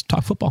those guys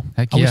talk football.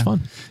 Heck Always yeah. fun.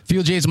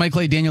 Field J's Mike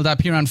Clay, Daniel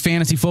Dopp here on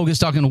Fantasy Focus,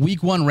 talking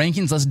week one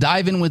rankings. Let's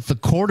dive in with the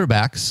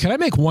quarterbacks. Can I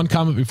make one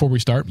comment before we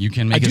start? You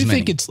can make I do as many.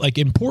 think it's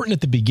important at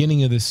the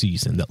beginning of the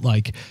season that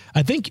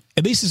I think,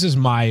 at least this is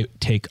my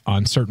take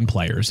on certain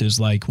players, is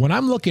when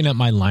I'm looking at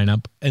my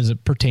lineup as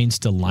it pertains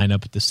to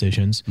lineup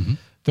decisions,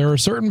 there are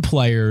certain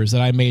players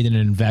that I made an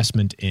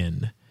investment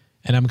in,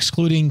 and I'm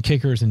excluding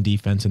kickers and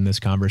defense in this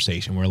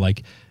conversation, where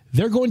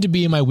they're going to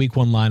be in my week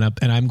one lineup,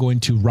 and I'm going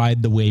to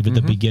ride the wave at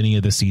the beginning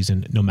of the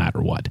season no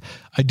matter what.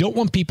 I don't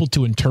want people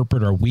to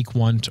interpret our week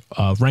one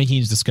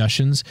rankings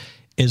discussions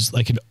is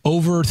an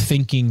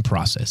overthinking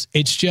process.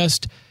 It's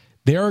just,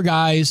 there are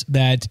guys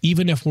that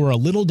even if we're a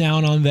little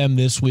down on them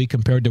this week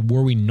compared to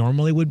where we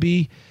normally would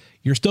be,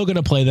 you're still going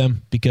to play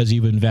them because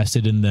you've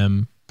invested in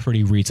them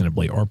pretty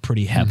reasonably or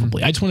pretty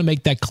heavily. I just want to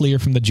make that clear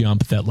from the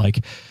jump that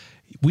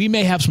we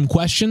may have some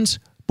questions,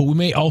 but we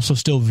may also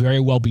still very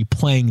well be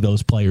playing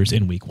those players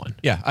in week one.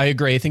 Yeah, I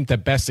agree. I think the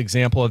best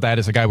example of that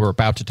is a guy we're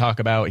about to talk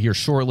about here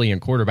shortly in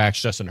quarterbacks,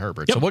 Justin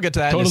Herbert. Yep. So we'll get to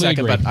that Totally in a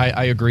second, agree. but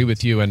I agree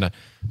with you, and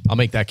I'll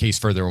make that case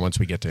further once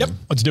we get to him.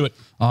 Let's do it.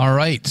 All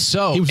right.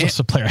 So He was just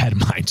a player I had in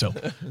mind, so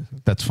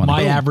that's funny.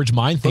 my average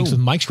mind thinks with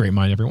Mike's great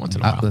mind every once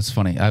in a while. That's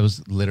funny. I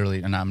was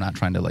literally, and I'm not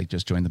trying to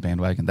just join the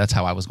bandwagon. That's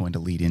how I was going to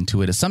lead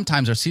into it. Is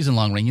sometimes our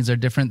season-long rankings are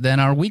different than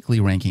our weekly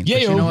rankings. Yeah,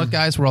 but you know what,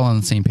 guys? We're all on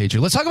the same page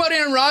here. Let's talk about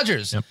Aaron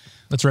Rodgers. Yep.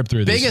 Let's rip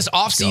through this. Biggest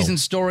off-season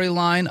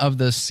storyline of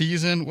the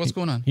season. What's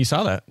going on? He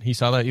saw that. He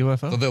saw that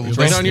UFO. It's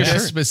right on your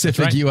shirt.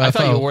 Specific That's right. UFO. I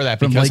thought you wore that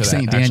from because Lake of that,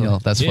 St. Daniel.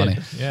 actually. That's funny.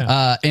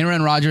 Yeah.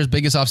 Aaron Rodgers,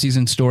 biggest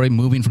offseason story,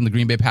 moving from the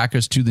Green Bay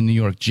Packers to the New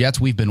York Jets.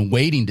 We've been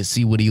waiting to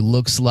see what he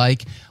looks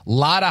like. A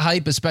lot of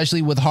hype,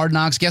 especially with Hard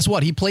Knocks. Guess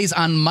what? He plays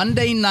on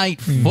Monday Night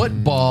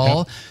Football.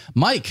 Yep.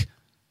 Mike,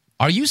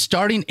 are you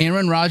starting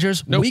Aaron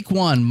Rodgers week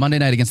one, Monday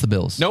night against the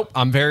Bills? Nope.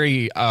 I'm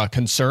very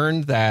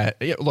concerned that,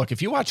 look,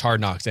 if you watch Hard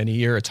Knocks any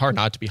year, it's hard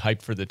not to be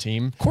hyped for the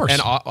team. Of course. And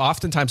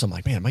oftentimes I'm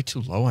like, man, am I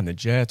too low on the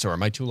Jets or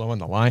am I too low on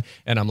the line?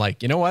 And I'm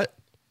like, you know what?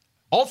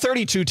 All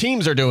 32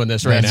 teams are doing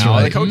this right That's now.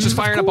 right. The coach is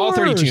firing up all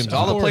 30 teams.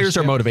 All the players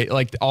are yeah.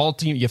 motivated. All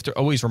teams, you have to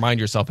always remind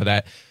yourself of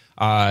that.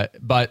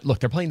 But look,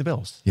 they're playing the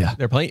Bills. Yeah.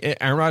 They're playing.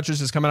 Aaron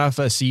Rodgers is coming off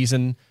a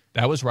season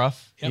that was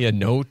rough. Yep. He had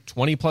no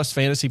 20-plus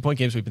fantasy point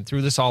games. We've been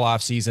through this all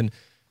off season.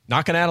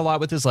 not going to add a lot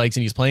with his legs,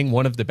 and he's playing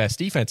one of the best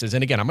defenses.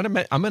 And again, I'm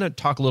going to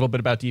talk a little bit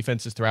about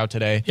defenses throughout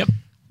today. Yep.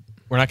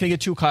 We're not going to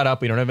get too caught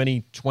up. We don't have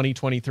any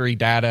 2023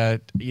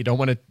 data. You don't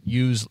want to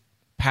use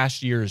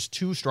past years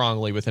too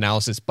strongly with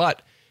analysis,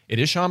 but it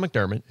is Sean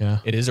McDermott. Yeah.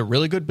 It is a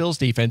really good Bills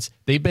defense.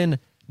 They've been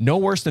no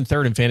worse than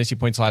third in fantasy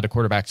points allowed to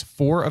quarterbacks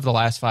 4 of the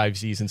last 5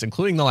 seasons,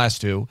 including the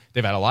last 2.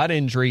 They've had a lot of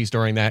injuries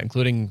during that,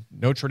 including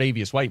no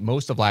Tre'Davious White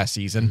most of last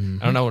season.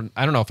 I don't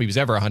know if he was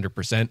ever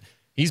 100%.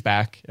 He's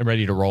back and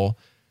ready to roll.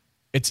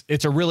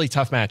 It's a really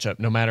tough matchup,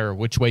 no matter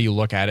which way you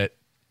look at it.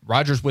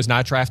 Rodgers was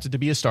not drafted to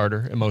be a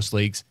starter in most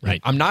leagues.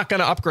 Right. I'm not going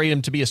to upgrade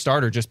him to be a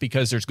starter just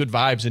because there's good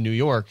vibes in New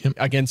York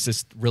against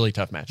this really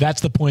tough matchup. That's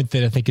the point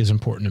that I think is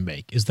important to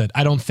make, is that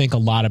I don't think a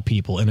lot of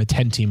people in a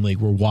 10-team league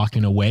were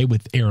walking away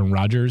with Aaron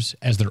Rodgers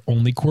as their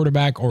only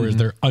quarterback or as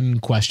their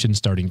unquestioned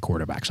starting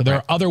quarterback. So there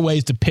are other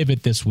ways to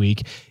pivot this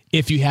week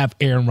if you have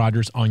Aaron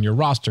Rodgers on your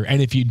roster.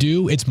 And if you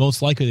do, it's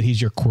most likely that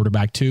he's your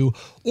quarterback too,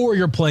 or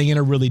you're playing in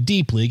a really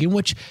deep league, in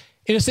which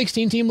in a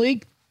 16-team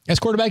league, as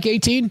quarterback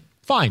 18,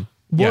 fine.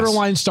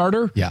 Borderline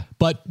starter,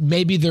 but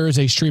maybe there is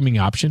a streaming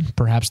option,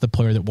 perhaps the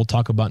player that we'll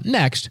talk about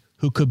next,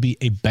 who could be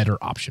a better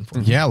option for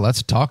him. Yeah,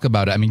 let's talk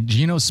about it. I mean,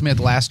 Geno Smith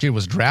last year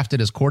was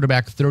drafted as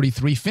quarterback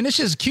 33,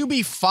 finishes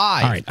QB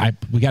 5. All right,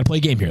 we got to play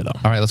a game here, though.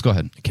 All right, let's go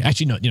ahead. Okay,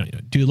 actually, no,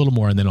 do a little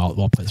more, and then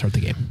I'll start the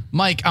game.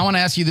 Mike, I want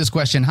to ask you this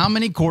question. How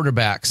many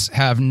quarterbacks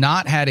have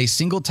not had a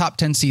single top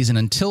 10 season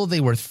until they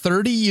were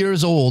 30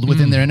 years old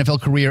within their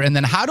NFL career? And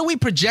then how do we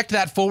project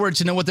that forward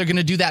to know what they're going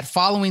to do that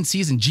following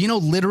season? Geno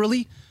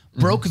literally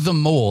broke the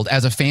mold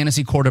as a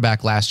fantasy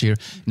quarterback last year.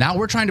 Now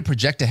we're trying to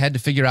project ahead to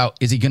figure out,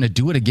 is he going to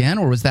do it again,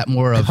 or was that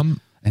more of an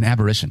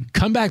aberration?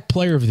 Comeback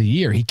player of the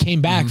year. He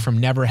came back from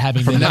never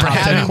having been a top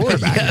 10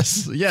 quarterback.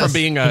 Yes. From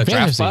being a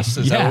draft bust.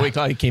 Is that what we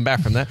call it? He came back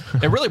from that.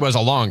 It really was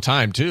a long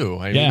time, too.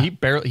 I mean,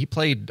 he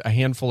played a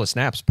handful of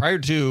snaps prior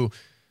to,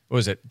 what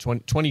was it,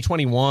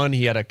 2021.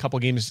 He had a couple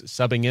games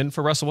subbing in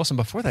for Russell Wilson.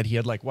 Before that, he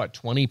had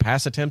 20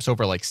 pass attempts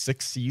over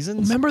 6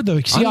 seasons. Remember,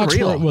 the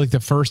Seahawks were the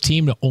first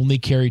team to only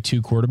carry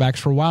 2 quarterbacks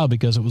for a while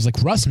because it was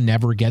Russ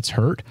never gets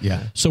hurt.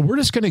 Yeah. So we're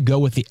just going to go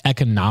with the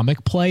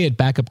economic play at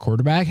backup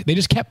quarterback. They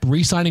just kept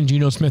re-signing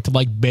Geno Smith to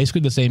basically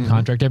the same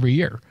contract every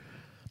year.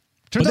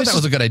 Turns out that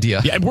was a good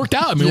idea. Yeah, it worked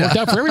out. I mean, it worked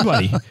out for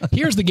everybody.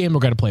 Here's the game we're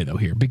going to play, though,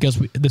 here, because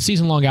the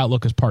season-long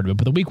outlook is part of it,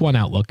 but the week 1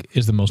 outlook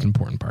is the most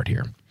important part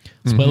here.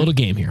 Let's play a little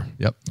game here.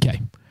 Yep.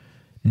 Okay.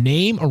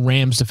 Name a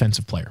Rams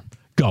defensive player.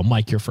 Go,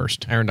 Mike, you're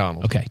first. Aaron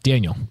Donald. Okay,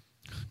 Daniel.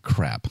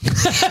 Crap.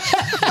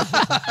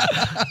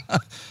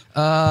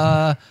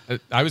 I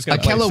was going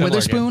to Ahkello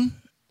Witherspoon?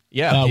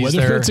 Yeah,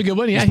 Witherspoon's a good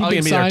one. Yeah, he's probably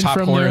going to be their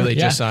top corner they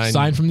just signed.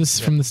 Signed from the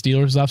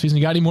Steelers offseason.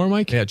 You got any more,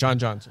 Mike? Yeah, John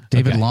Johnson.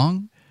 David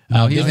Long?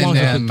 No, he's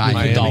in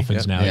Miami.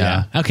 Dolphins now.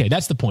 Yeah. Okay,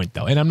 that's the point,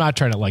 though. And I'm not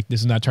trying to this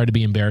is not trying to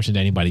be embarrassing to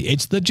anybody.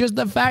 It's just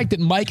the fact that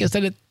Mike has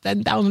said it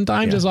 10,000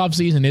 times this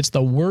offseason. It's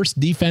the worst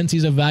defense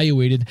he's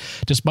evaluated,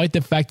 despite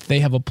the fact that they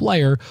have a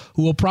player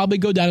who will probably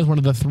go down as one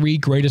of the 3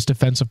 greatest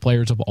defensive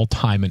players of all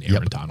time in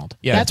Aaron Donald.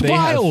 Yeah, that's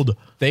wild.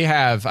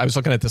 I was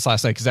looking at this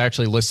last night because I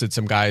actually listed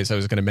some guys I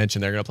was going to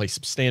mention. They're going to play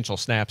substantial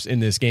snaps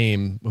in this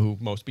game who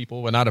most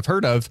people would not have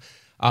heard of.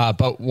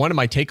 But one of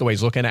my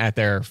takeaways looking at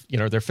their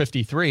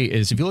 53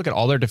 is if you look at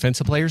all their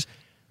defensive players,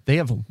 they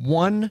have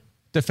 1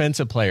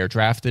 defensive player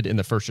drafted in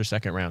the first or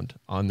second round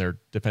on their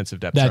defensive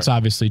depth. That's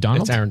obviously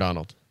Donald. It's Aaron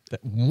Donald.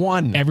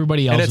 1.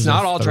 Everybody else, and it's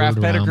not all draft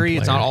pedigree. Player.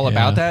 It's not all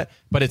about that.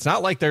 But it's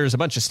not like there's a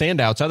bunch of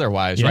standouts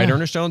otherwise, right?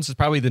 Ernest Jones is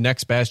probably the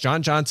next best.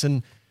 John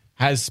Johnson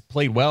has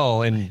played well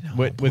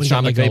with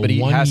Sean McVay, but he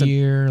hasn't. 1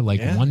 year,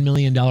 $1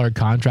 million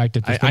contract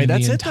at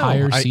the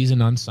entire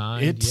season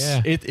unsigned.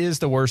 It is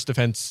the worst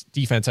defense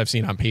I've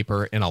seen on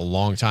paper in a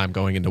long time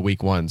going into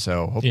week 1.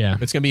 So it's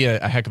going to be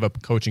a heck of a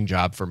coaching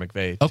job for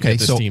McVay to get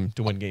this team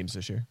to win games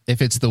this year.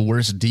 If it's the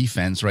worst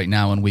defense right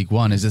now in week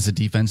 1, is this a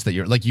defense that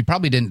you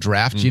probably didn't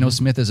draft Geno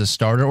Smith as a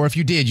starter, or if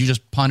you did, you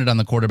just punted on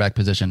the quarterback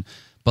position?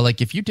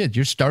 But if you did,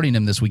 you're starting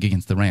him this week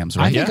against the Rams,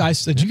 right?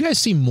 Did you guys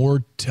see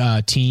more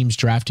teams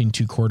drafting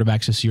 2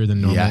 quarterbacks this year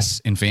than normal?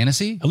 Yes, in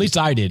fantasy? At least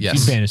I did, in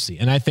fantasy.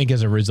 And I think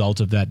as a result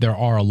of that, there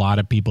are a lot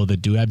of people that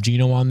do have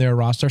Geno on their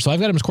roster. So I've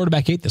got him as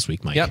quarterback 8 this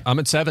week, Mike. Yep, I'm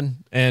at 7.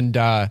 And it's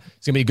going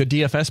to be a good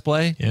DFS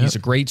play. Yep. He's a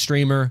great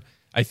streamer.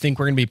 I think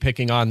we're going to be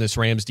picking on this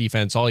Rams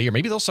defense all year.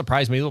 Maybe they'll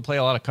surprise me. They'll play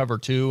a lot of cover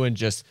 2 and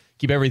just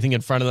keep everything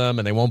in front of them,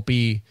 and they won't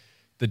be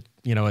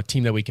a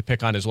team that we could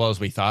pick on as well as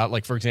we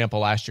thought. For example,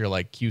 last year,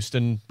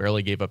 Houston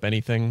barely gave up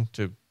anything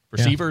to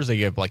receivers. They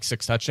gave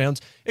 6 touchdowns.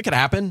 It could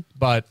happen,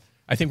 but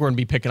I think we're going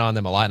to be picking on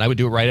them a lot, and I would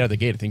do it right out of the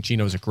gate. I think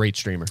Geno is a great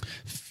streamer.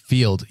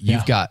 Field,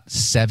 you've got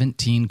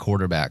 17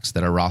 quarterbacks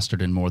that are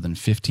rostered in more than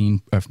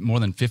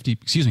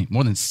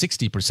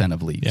 60%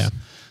 of leagues. Yeah.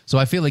 So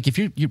I feel like if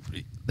you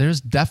there's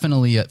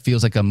definitely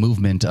feels like a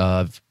movement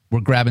of we're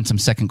grabbing some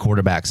second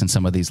quarterbacks in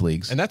some of these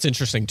leagues. And that's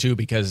interesting too,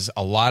 because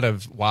a lot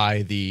of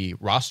why the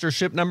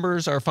rostership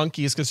numbers are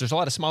funky is because there's a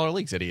lot of smaller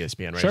leagues at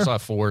ESPN, right? There's a lot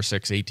of 4,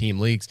 6, 8 team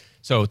leagues.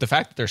 So the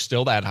fact that they're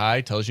still that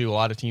high tells you a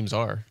lot of teams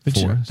are.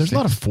 There's a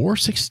lot of 4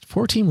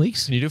 team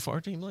leagues. Can you do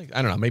 4 team leagues?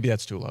 I don't know. Maybe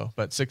that's too low,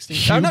 but 16.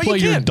 You play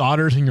your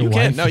daughters and your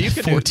wife. No, you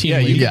can 14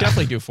 leagues. You can Yeah.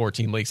 definitely do 4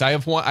 team leagues. I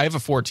have a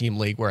 4 team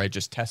league where I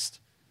just test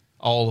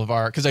all of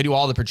because I do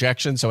all the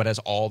projections, so it has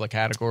all the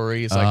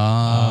categories. Okay,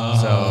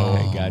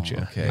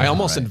 gotcha. Okay, I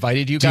almost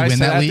invited you Do you guys win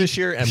to that that league? this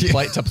year and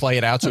to play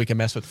it out so we can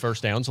mess with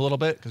first downs a little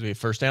bit because we have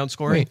first down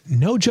scoring. Wait,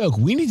 no joke.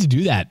 We need to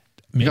do that.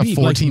 Maybe a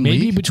 4-team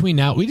league? between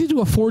now, we need to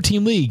do a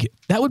 4-team league.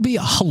 That would be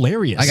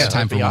hilarious. I got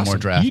time for one more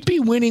draft. You'd be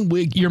winning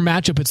with your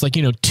matchup. It's like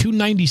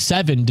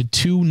 297 to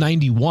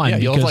 291 Yeah,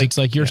 you'll because have it's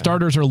like your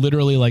starters are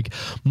literally like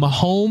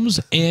Mahomes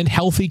and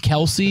healthy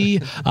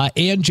Kelsey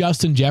and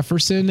Justin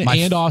Jefferson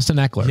and Austin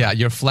Eckler. Yeah,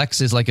 your flex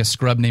is like a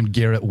scrub named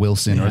Garrett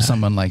Wilson or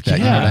someone like that.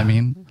 You know what I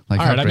mean? Like,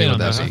 All right, how I'm great in would on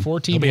that this. be?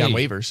 4-team It'll be on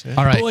league. waivers. Yeah.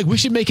 All right. But like we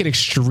should make it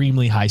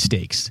extremely high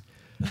stakes.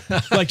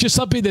 Like just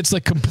something that's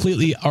like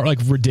completely like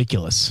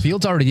ridiculous.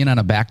 Field's already in on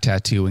a back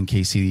tattoo in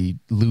case he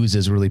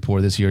loses really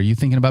poor this year. Are you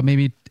thinking about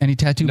maybe any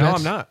tattoo No, bets?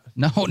 I'm not.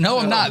 No,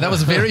 I'm not. That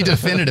was very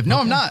definitive. No,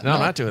 I'm not. No, I'm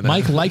not doing that.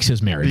 Mike likes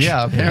his marriage.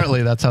 Yeah,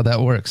 apparently that's how that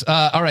works.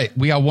 All right,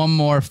 we got one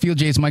more. Field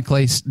J's, Mike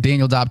Clace,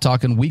 Daniel Dobb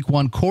talking week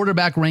 1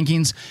 quarterback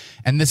rankings.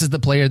 And this is the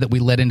player that we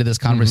led into this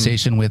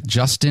conversation with,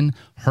 Justin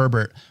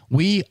Herbert.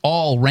 We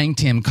all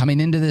ranked him coming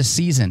into this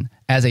season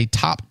as a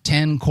top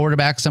 10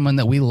 quarterback, someone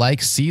that we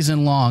like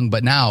season long.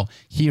 But now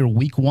here,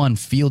 week 1,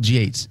 Field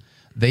Yates.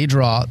 They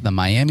draw the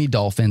Miami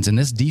Dolphins, and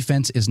this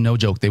defense is no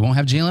joke. They won't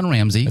have Jalen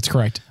Ramsey. That's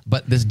correct.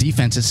 But this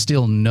defense is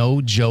still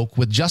no joke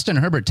with Justin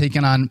Herbert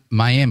taking on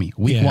Miami.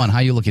 Week 1, how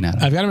are you looking at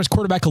it? I've got him as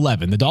quarterback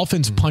 11. The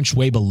Dolphins punched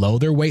way below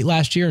their weight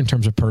last year in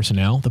terms of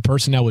personnel. The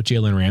personnel with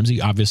Jalen Ramsey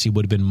obviously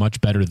would have been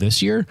much better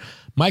this year.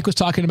 Mike was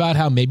talking about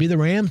how maybe the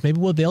Rams, maybe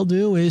what they'll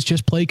do is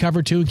just play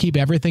cover 2 and keep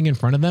everything in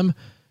front of them.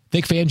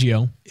 Vic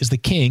Fangio is the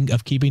king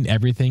of keeping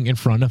everything in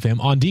front of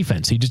him on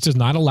defense. He just does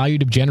not allow you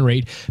to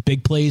generate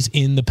big plays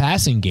in the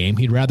passing game.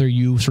 He'd rather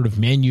you sort of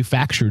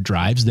manufacture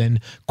drives than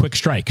quick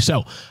strike.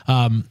 So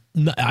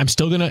I'm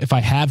still going to, if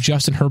I have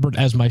Justin Herbert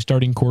as my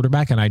starting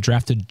quarterback and I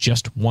drafted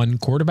just one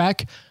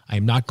quarterback,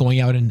 I'm not going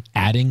out and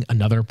adding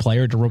another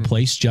player to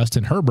replace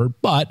Justin Herbert,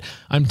 but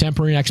I'm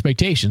tempering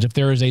expectations. If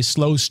there is a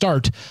slow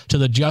start to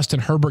the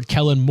Justin Herbert,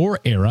 Kellen Moore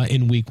era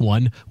in week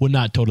 1, would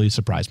not totally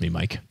surprise me,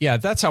 Mike. Yeah,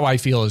 that's how I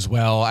feel as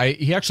well.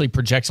 He actually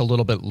projects a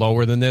little bit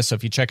lower than this. So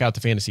if you check out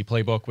the Fantasy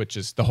Playbook, which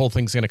is the whole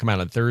thing's going to come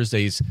out on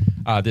Thursdays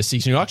this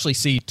season, you'll actually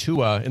see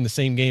Tua in the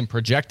same game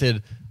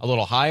projected a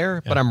little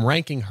higher, but I'm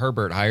ranking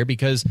Herbert higher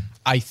because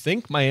I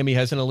think Miami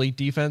has an elite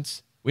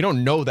defense. We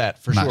don't know that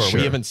for sure.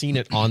 We haven't seen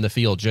it on the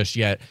field just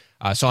yet.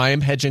 So I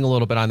am hedging a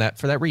little bit on that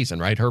for that reason,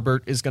 right?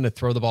 Herbert is going to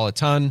throw the ball a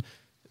ton.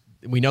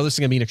 We know this is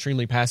going to be an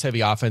extremely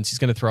pass-heavy offense. He's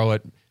going to throw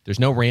it. There's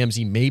no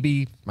Ramsey.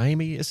 Maybe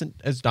Miami isn't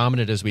as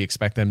dominant as we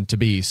expect them to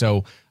be.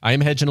 So I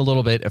am hedging a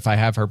little bit if I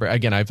have Herbert.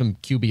 Again, I have him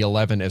QB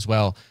 11 as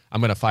well. I'm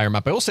going to fire him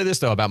up. I will say this,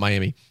 though, about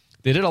Miami.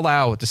 They did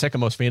allow the second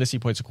most fantasy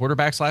points of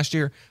quarterbacks last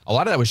year. A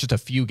lot of that was just a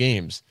few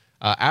games.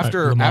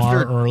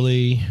 Lamar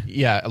early.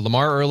 Yeah,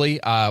 Lamar early.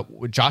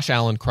 Josh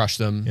Allen crushed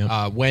them.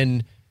 Yep.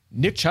 When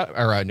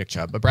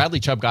but Bradley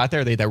Chubb got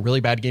there, they had that really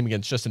bad game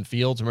against Justin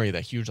Fields. Remember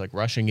that huge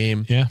rushing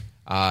game? Yeah.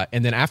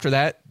 And then after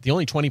that, the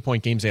only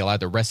 20-point games they allowed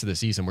the rest of the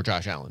season were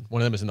Josh Allen.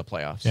 One of them is in the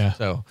playoffs. Yeah.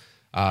 So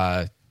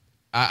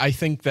I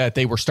think that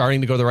they were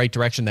starting to go the right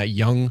direction. That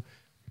young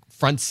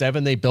front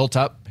seven they built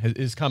up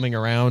is coming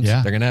around.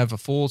 Yeah. They're going to have a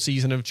full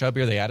season of Chubb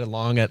here. They added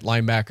Long at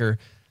linebacker.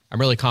 I'm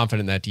really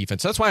confident in that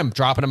defense. So that's why I'm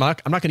dropping him. I'm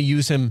not going to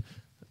use him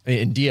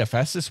in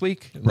DFS this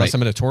week unless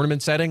I'm in a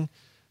tournament setting.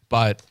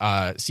 But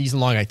season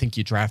long, I think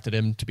you drafted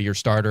him to be your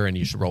starter, and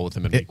you should roll with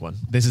him in week 1.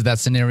 This is that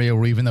scenario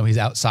where even though he's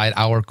outside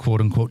our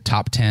quote-unquote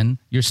top 10,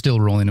 you're still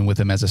rolling in with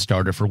him as a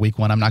starter for week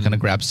 1. I'm not going to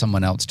grab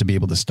someone else to be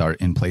able to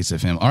start in place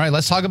of him. All right,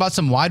 let's talk about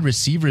some wide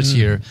receivers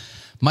here.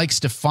 Mike,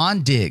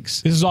 Stephon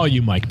Diggs. This is all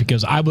you, Mike,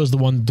 because I was the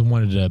one that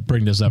wanted to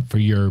bring this up for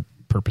your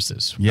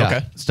purposes. Yeah.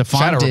 Okay.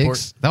 Stephon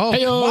Diggs. Oh,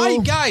 Hey-o. why,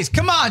 guys?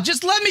 Come on.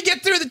 Just let me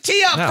get through the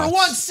tee up for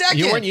 1 second.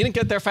 You didn't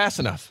get there fast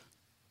enough.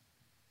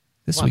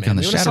 This Come on, week on man.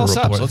 the You wanna Shadow sell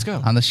subs. Report. Let's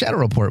go. On the Shadow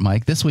Report,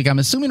 Mike, this week I'm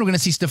assuming we're going to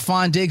see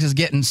Stephon Diggs is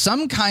getting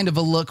some kind of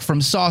a look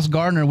from Sauce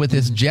Gardner with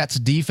his Jets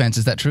defense.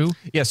 Is that true?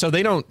 Yeah, so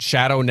they don't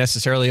shadow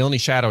necessarily. They only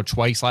shadowed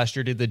twice last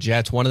year, did the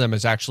Jets. One of them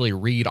is actually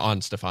Reed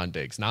on Stephon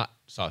Diggs, not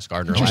Sauce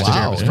Gardner last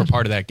year. It was for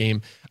part of that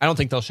game. I don't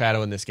think they'll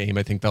shadow in this game.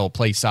 I think they'll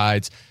play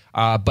sides.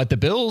 But the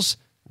Bills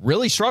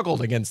really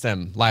struggled against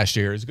them last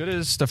year. As good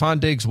as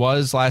Stephon Diggs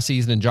was last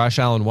season and Josh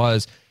Allen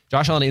was,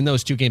 Josh Allen in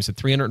those two games had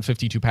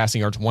 352 passing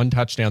yards, 1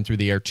 touchdown through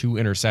the air, 2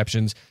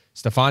 interceptions.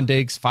 Stephon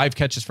Diggs, 5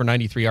 catches for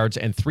 93 yards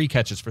and 3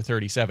 catches for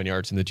 37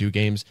 yards in the 2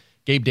 games.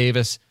 Gabe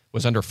Davis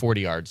was under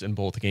 40 yards in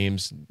both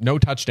games. No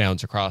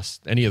touchdowns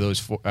across any of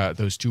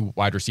those 2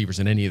 wide receivers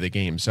in any of the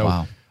games.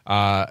 So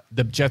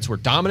the Jets were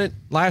dominant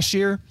last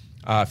year.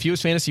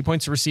 Fewest fantasy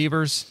points to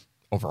receivers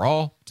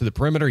overall, to the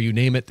perimeter, you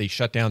name it. They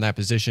shut down that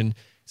position.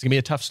 it's going to be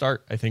a tough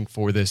start, I think,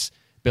 for this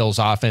Bills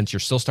offense.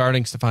 You're still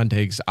starting Stephon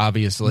Diggs,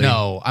 obviously.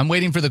 No, I'm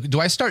waiting for do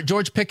I start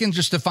George Pickens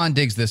or Stephon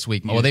Diggs this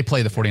week? Well, they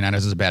play the 49ers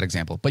as a bad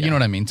example, but you know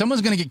what I mean.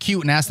 Someone's going to get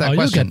cute and ask that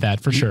question. You'll get that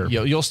for sure.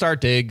 You'll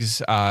start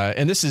Diggs,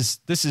 and this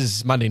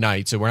is Monday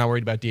night, so we're not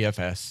worried about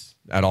DFS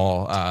at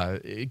all.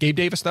 Gabe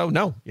Davis, though,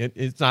 no,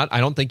 it's not. I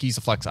don't think he's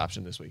a flex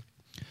option this week.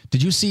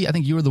 Did you see? I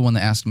think you were the one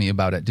that asked me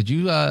about it. Did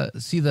you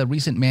see the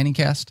recent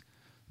ManningCast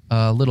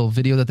little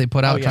video that they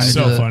put out? Yeah.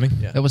 So funny.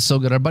 Yeah. That was so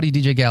good. Our buddy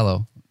DJ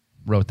Gallo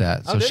wrote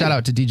that. So shout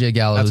out to DJ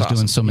Gallo, who's awesome.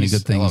 Doing so many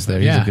good things there.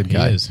 He's a good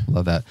guy.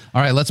 Love that.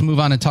 All right, let's move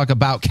on and talk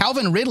about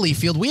Calvin Ridley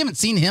field. We haven't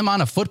seen him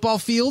on a football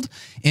field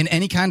in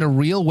any kind of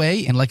real way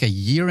in like a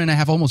year and a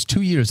half, almost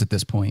 2 years at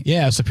this point.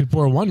 Yeah, so people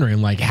are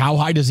wondering, like, how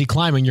high does he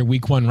climb in your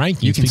week one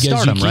rankings? You can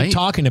start him, right?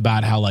 Talking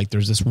about how, like,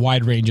 there's this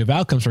wide range of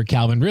outcomes for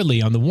Calvin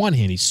Ridley. On the one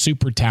hand, he's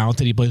super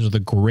talented. He plays with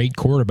a great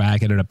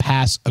quarterback and in a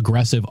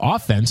pass-aggressive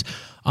offense.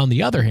 On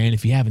the other hand,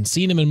 if you haven't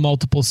seen him in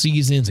multiple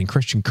seasons, and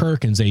Christian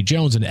Kirk and Zay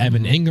Jones and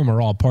Evan Ingram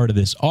are all part of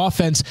this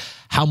offense,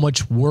 how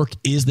much work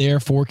is there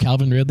for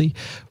Calvin Ridley?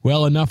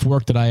 Well, enough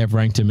work that I have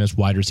ranked him as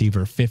wide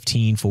receiver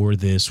 15 for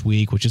this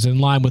week, which is in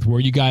line with where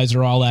you guys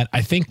are all at.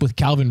 I think with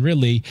Calvin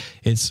Ridley,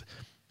 it's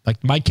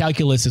like my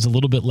calculus is a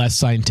little bit less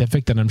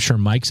scientific than I'm sure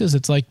Mike's is.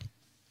 It's like,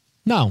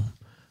 no,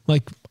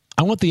 like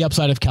I want the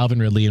upside of Calvin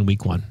Ridley in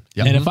week one.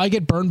 Yep. And if I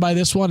get burned by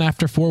this one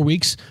after 4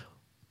 weeks,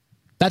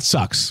 that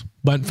sucks.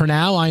 But for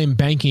now, I am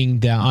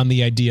banking on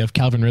the idea of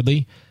Calvin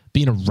Ridley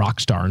being a rock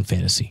star in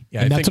fantasy.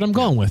 Yeah, and that's what I'm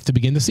going with to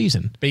begin the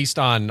season. Based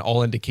on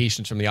all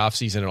indications from the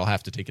offseason, it'll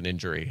have to take an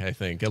injury, I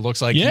think. It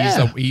looks like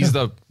he's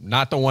the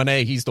not the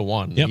 1A, he's the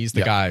one. Yep. He's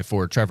the guy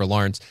for Trevor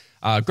Lawrence.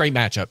 Great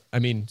matchup. I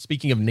mean,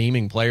 speaking of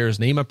naming players,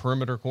 name a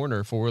perimeter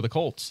corner for the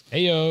Colts.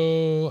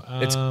 Heyo.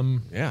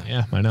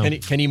 Yeah, I know.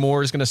 Kenny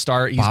Moore is going to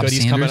start. He's Bob good.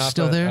 He's Sanders coming off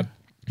still there.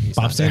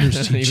 Bob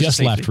Sanders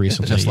just left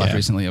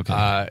recently.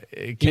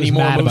 Okay. Kenny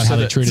Moore moves about how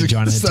they treated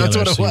Jonathan Taylor.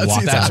 That's what it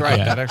was. That's right.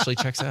 Yeah. That actually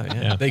checks out.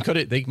 Yeah.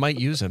 They might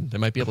use him. They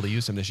might be able to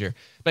use him this year.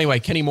 But anyway,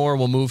 Kenny Moore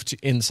will move to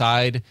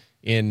inside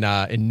in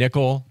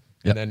nickel.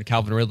 And then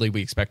Calvin Ridley,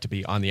 we expect to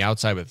be on the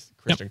outside with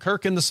Christian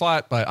Kirk in the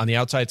slot. But on the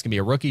outside, it's going to be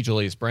a rookie,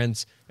 Julius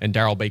Brents, and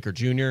Darrell Baker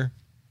Jr.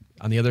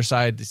 On the other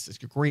side, this is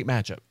a great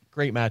matchup.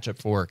 Great matchup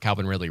for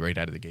Calvin Ridley right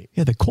out of the gate.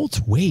 Yeah, the Colts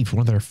waived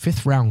one of their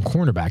fifth-round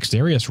cornerbacks,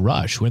 Darius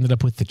Rush, who ended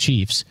up with the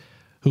Chiefs,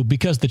 who,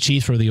 because the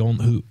Chiefs were the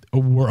only who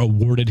were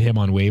awarded him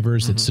on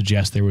waivers, that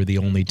suggest they were the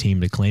only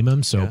team to claim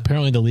him. So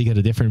apparently the league had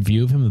a different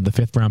view of him than the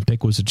fifth-round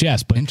pick would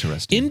suggest. But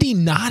interesting. Indy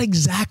not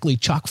exactly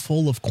chock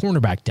full of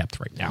cornerback depth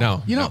right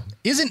now. No.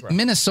 Isn't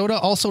Minnesota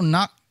also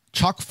not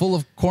chock full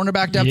of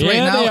cornerback depth right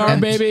now? They are,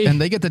 baby. And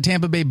they get the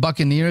Tampa Bay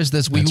Buccaneers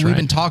this week. We've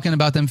been talking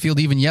about them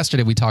field. Even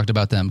yesterday we talked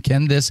about them.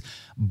 Can this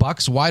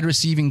Bucs wide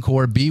receiving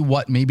core be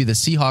what maybe the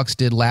Seahawks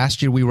did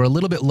last year? We were a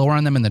little bit lower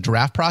on them in the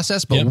draft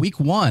process, but week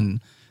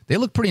one, they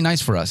look pretty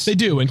nice for us. They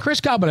do. And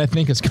Chris Godwin, I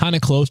think, is kind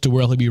of close to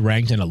where he'll be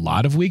ranked in a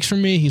lot of weeks for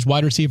me. He's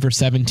wide receiver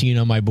 17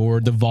 on my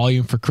board. The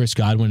volume for Chris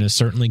Godwin is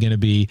certainly going to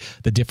be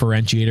the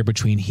differentiator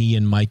between he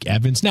and Mike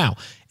Evans. Now,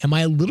 am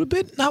I a little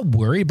bit, not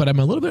worried, but I'm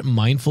a little bit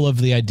mindful of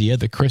the idea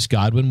that Chris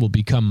Godwin will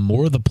become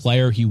more the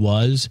player he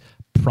was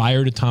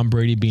prior to Tom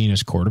Brady being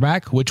his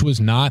quarterback, which was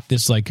not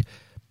this like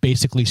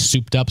basically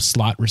souped up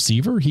slot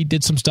receiver. He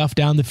did some stuff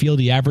down the field.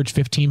 He averaged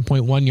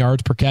 15.1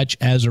 yards per catch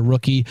as a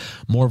rookie,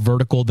 more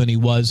vertical than he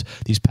was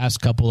these past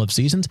couple of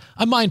seasons.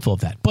 I'm mindful of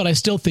that, but I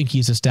still think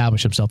he's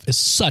established himself as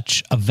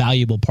such a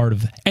valuable part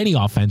of any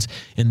offense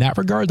in that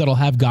regard that'll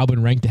have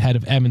Godwin ranked ahead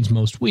of Evans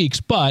most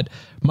weeks. But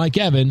Mike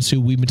Evans,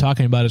 who we've been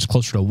talking about is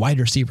closer to wide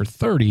receiver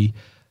 30,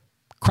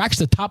 cracks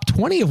the top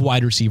 20 of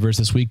wide receivers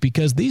this week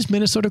because these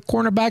Minnesota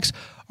cornerbacks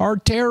are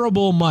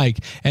terrible, Mike.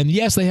 And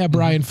yes, they have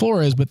Brian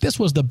Flores, but this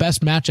was the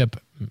best matchup,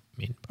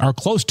 or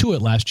close to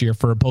it last year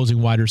for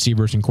opposing wide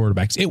receivers and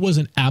quarterbacks. It was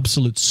an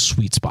absolute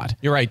sweet spot.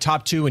 You're right.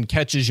 Top 2 in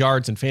catches,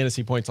 yards, and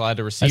fantasy points allowed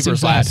to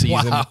receivers last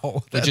season,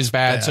 which is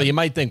bad. So you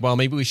might think, well,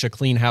 maybe we should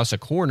clean house a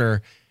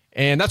corner.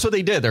 And that's what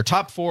they did. Their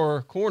top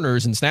 4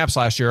 corners in snaps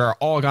last year are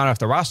all gone off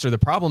the roster. The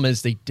problem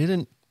is they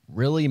didn't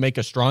really make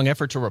a strong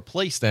effort to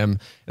replace them. And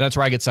that's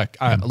where I get stuck.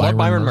 I love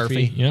Byron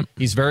Murphy. Yep.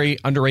 He's very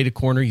underrated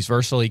corner. He's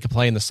versatile. He can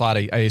play in the slot.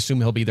 I assume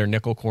he'll be their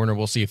nickel corner.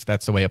 We'll see if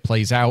that's the way it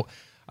plays out.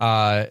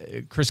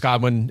 Chris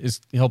Godwin,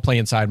 he'll play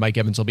inside. Mike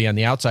Evans will be on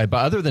the outside.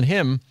 But other than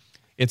him,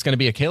 it's going to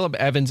be a Caleb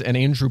Evans and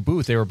Andrew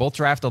Booth. They were both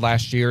drafted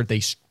last year.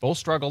 They both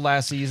struggled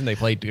last season. They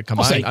played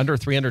combined under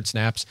 300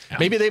 snaps. Yeah.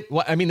 Maybe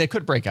they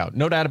could break out.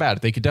 No doubt about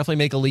it. They could definitely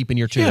make a leap in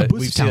year 2. Yeah,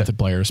 Booth's a talented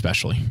player,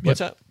 especially. What's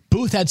that?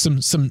 Booth had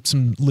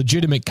some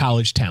legitimate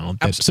college talent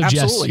that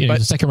suggests he's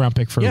a second-round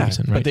pick for a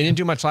reason. Right? But they didn't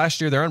do much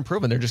last year. They're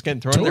unproven. They're just getting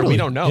thrown in there. We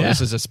don't know. Yeah.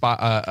 This is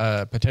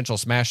a potential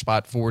smash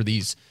spot for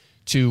these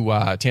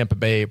 2 Tampa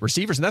Bay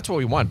receivers, and that's what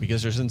we want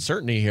because there's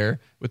uncertainty here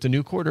with the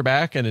new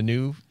quarterback and a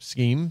new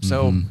scheme.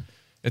 So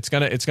it's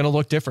gonna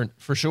look different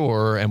for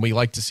sure, and we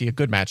like to see a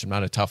good matchup,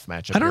 not a tough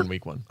matchup here in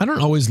week 1. I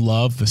don't always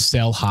love the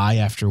sell high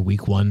after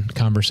week 1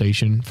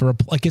 conversation.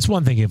 It's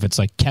one thing if it's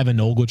like Kevin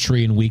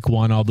Ogletree in week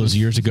 1 all those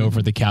years ago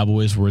for the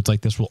Cowboys, where it's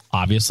like this will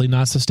obviously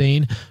not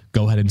sustain.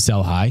 Go ahead and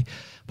sell high.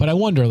 But I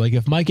wonder, like,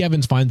 if Mike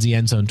Evans finds the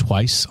end zone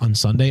twice on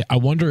Sunday, I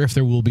wonder if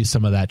there will be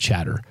some of that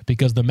chatter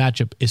because the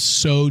matchup is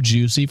so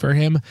juicy for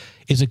him.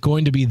 Is it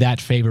going to be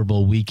that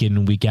favorable week in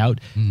and week out?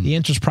 The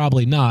answer is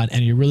probably not,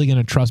 and you're really going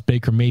to trust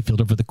Baker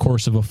Mayfield over the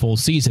course of a full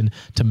season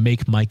to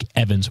make Mike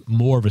Evans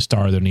more of a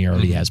star than he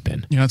already has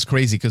been. You know, it's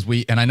crazy because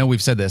and I know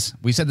we've said this.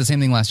 We said the same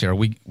thing last year. Are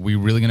we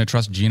really going to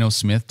trust Geno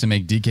Smith to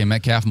make DK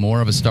Metcalf more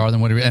of a star than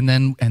whatever? And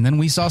then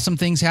we saw some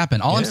things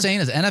happen. All I'm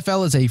saying is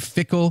NFL is a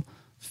fickle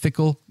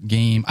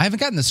game. I haven't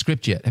gotten the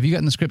script yet. Have you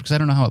gotten the script? Because I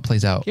don't know how it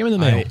plays out. Came in the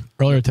mail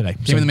earlier today.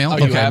 Came in the mail?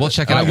 Okay, we'll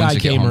check it out once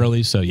we get came home.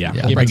 early, so yeah.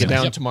 We'll break it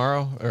down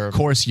tomorrow? Or? Of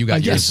course, you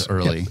got yours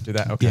early. Do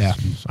that? Okay. Yeah,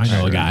 I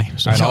know a guy.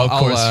 So of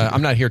course.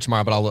 I'm not here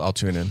tomorrow, but I'll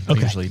tune in. I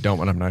usually don't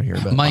when I'm not here.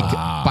 But. Mike,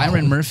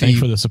 Byron Murphy. Thanks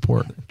for the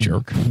support,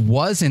 jerk.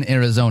 Was in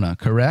Arizona,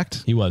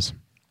 correct? He was.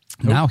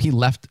 Now he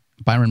left.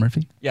 Byron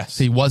Murphy? Yes.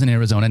 So he was in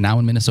Arizona, now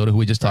in Minnesota, who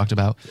we just talked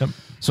about. Yep.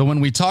 So when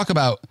we talk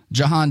about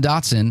Jahan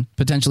Dotson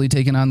potentially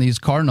taking on these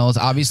Cardinals,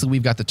 obviously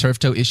we've got the turf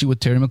toe issue with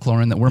Terry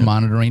McLaurin that we're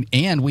monitoring,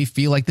 and we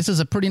feel like this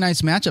is a pretty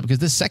nice matchup because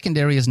this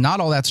secondary is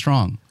not all that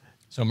strong.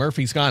 So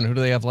Murphy's gone. Who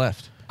do they have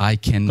left? I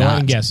cannot. Go ahead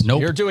and guess.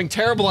 Nope. You're doing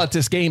terrible at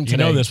this game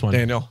today. You know this one.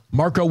 Daniel.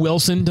 Marco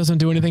Wilson doesn't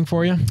do anything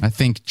for you? I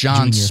think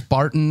John Junior.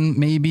 Spartan,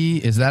 maybe.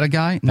 Is that a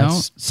guy?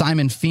 That's no.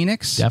 Simon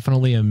Phoenix?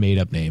 Definitely a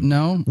made-up name.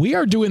 No. We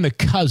are doing the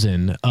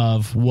cousin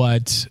of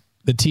what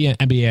the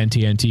NBA and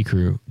TNT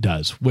crew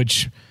does,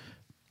 which,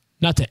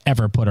 not to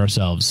ever put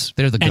ourselves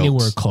They're the goats.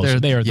 anywhere closer.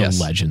 They are yes.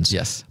 the legends.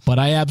 Yes. But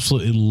I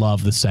absolutely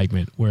love the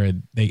segment where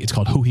it's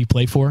called Who He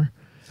Play For,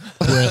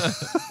 where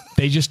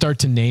they just start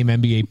to name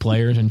NBA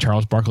players and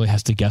Charles Barkley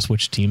has to guess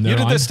which team they're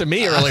You on. did this to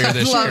me earlier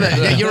this Love year. it.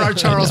 Yeah, you're our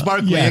Charles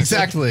Barkley. Yes.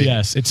 Exactly.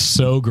 Yes, it's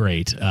so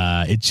great.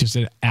 It's just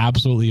an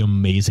absolutely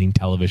amazing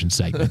television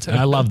segment. And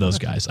I love those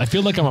guys. I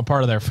feel like I'm a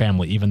part of their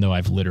family, even though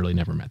I've literally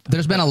never met them.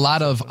 There's been a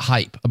lot of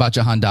hype about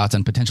Jahan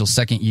Dotson, potential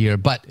second year,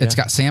 but he's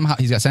got Sam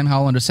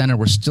Howell under center.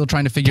 We're still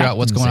trying to figure out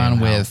what's going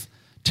on with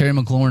Terry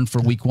McLaurin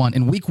for week one.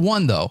 In week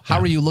one, though, how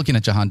are you looking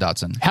at Jahan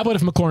Dotson? How about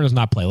if McLaurin does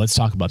not play? Let's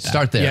talk about that.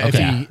 Start there. Yeah,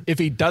 Okay. if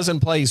he doesn't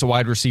play, he's a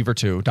wide receiver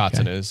too.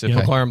 Dotson is. If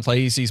McLaurin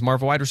plays, he's more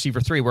of a wide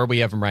receiver 3. Where we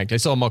have him ranked, I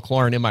still have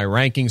McLaurin in my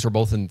rankings. We're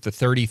both in the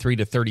 33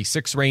 to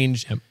 36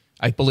 range. Yep.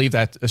 I believe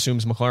that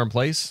assumes McLaurin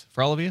plays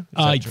for all of you.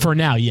 For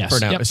now, yes.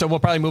 For now, Yep. so we'll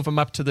probably move him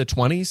up to the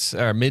 20s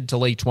or mid to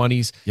late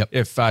 20s. Yep.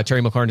 If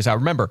Terry McLaurin is out.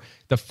 Remember,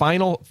 the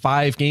final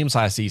 5 games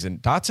last season,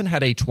 Dotson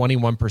had a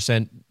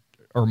 21%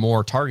 or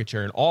more target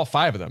share in all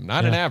 5 of them,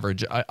 not an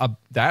average,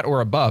 that or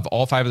above.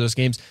 All 5 of those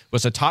games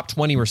was a top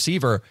 20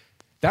 receiver.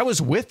 That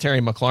was with Terry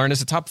McLaurin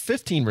as a top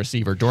 15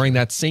 receiver during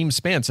that same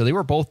span. So they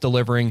were both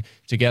delivering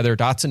together.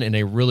 Dotson in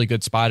a really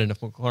good spot. And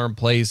if McLaurin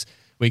plays,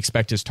 we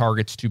expect his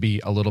targets to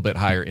be a little bit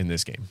higher in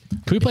this game.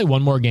 Can we play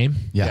one more game?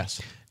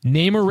 Yes.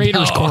 Name a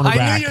Raiders cornerback.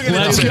 I knew you were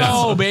gonna Let's do this.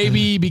 go,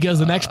 baby, because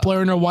the next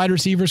player in our wide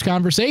receivers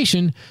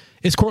conversation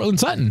is Cortland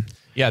Sutton.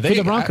 Yeah, for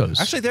the Broncos.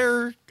 Actually,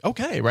 they're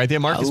okay, right? They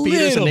have Marcus A Peters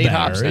and little Nate better,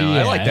 Hobbs now.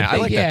 I like that. I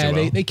like that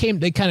duo.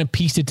 They kind of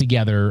pieced it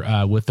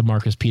together with the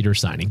Marcus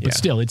Peters signing, but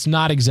still, it's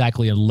not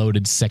exactly a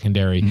loaded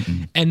secondary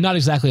and not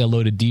exactly a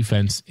loaded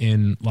defense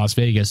in Las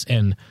Vegas.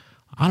 And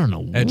I don't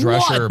know Edge what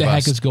rusher the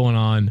heck is going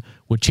on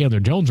with Chandler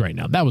Jones right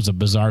now. That was a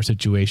bizarre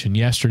situation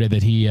yesterday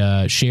that he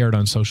shared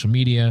on social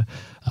media,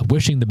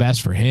 wishing the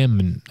best for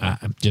him,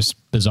 and just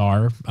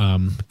bizarre.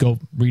 Go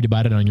read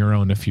about it on your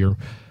own if you're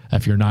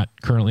not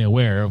currently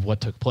aware of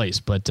what took place.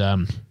 But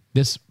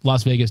this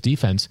Las Vegas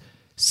defense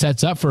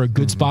sets up for a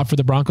good spot for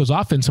the Broncos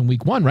offense in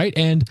week 1, right?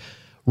 And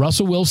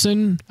Russell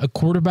Wilson, a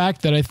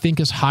quarterback that I think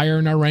is higher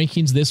in our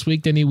rankings this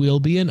week than he will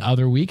be in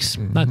other weeks.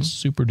 Not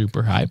super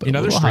duper high, but a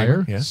little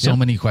higher. Yeah. So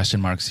many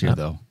question marks here,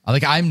 though.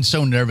 Like, I'm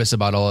so nervous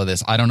about all of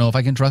this. I don't know if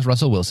I can trust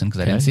Russell Wilson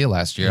because I didn't see it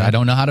last year. I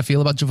don't know how to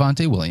feel about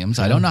Javonte Williams.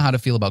 I don't know how to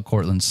feel about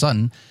Cortland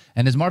Sutton.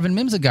 And is Marvin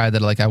Mims a guy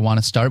that I want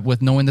to start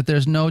with, knowing that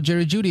there's no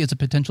Jerry Jeudy as a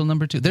potential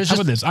number 2? How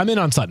about this? I'm in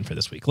on Sutton for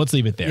this week. Let's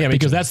leave it there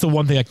because that's the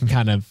one thing I can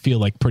kind of feel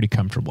like pretty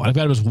comfortable. I've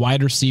got him as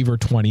wide receiver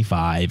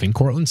 25, and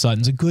Cortland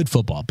Sutton's a good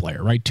football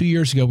player, right? 2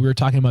 years ago, we were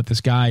talking about this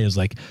guy as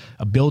like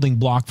a building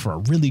block for a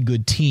really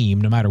good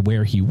team, no matter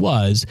where he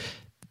was.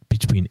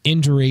 Between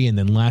injury and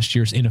then last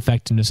year's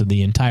ineffectiveness of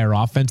the entire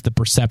offense, the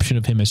perception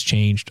of him has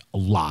changed a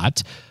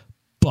lot.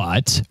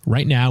 But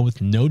right now,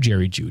 with no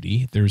Jerry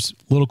Jeudy, there's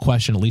little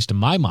question, at least in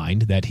my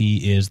mind, that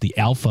he is the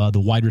alpha, the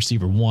wide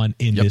receiver 1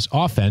 in this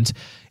offense,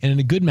 and in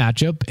a good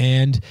matchup.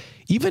 And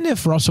even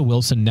if Russell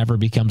Wilson never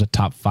becomes a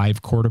top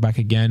 5 quarterback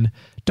again,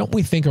 don't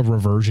we think a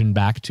reversion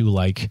back to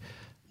like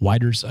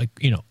wider's,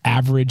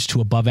 average to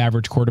above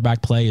average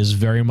quarterback play is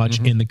very much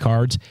in the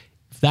cards?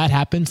 If that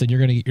happens, then you're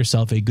going to get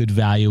yourself a good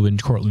value in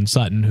Cortland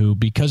Sutton, who,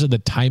 because of the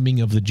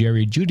timing of the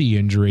Jerry Jeudy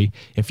injury,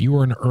 if you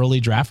were an early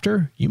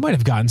drafter, you might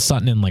have gotten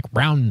Sutton in like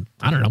round,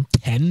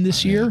 10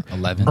 this year.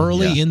 11.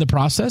 Early in the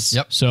process.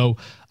 Yep. So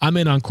I'm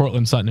in on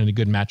Cortland Sutton in a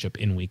good matchup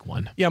in week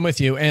 1. Yeah, I'm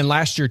with you. And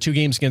last year, 2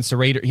 games against the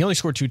Raiders. He only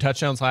scored 2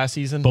 touchdowns last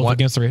season. Both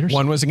against the Raiders?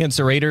 One was against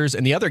the Raiders,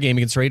 and the other game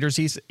against the Raiders,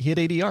 he had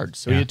 80 yards.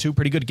 So he had 2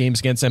 pretty good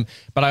games against them.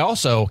 But I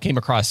also came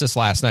across this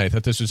last night. I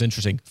thought this was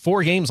interesting.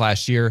 4 games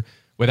last year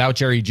without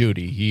Jerry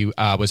Jeudy. He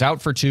was out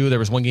for 2. There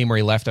was one game where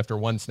he left after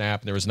 1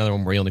 snap, and there was another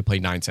one where he only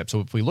played 9 snaps. So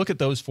if we look at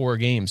those 4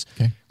 games,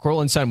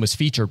 Courtland Sutton was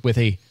featured with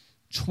a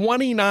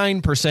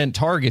 29%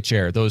 target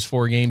share. Those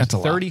 4 games, That's a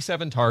lot.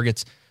 37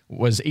 targets,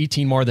 was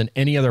 18 more than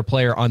any other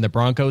player on the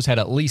Broncos, had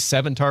at least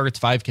 7 targets,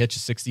 5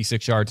 catches,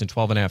 66 yards, and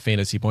 12.5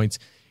 fantasy points.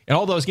 In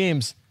all those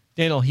games,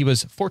 Daniel, he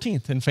was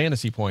 14th in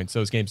fantasy points.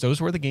 Those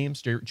were the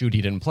games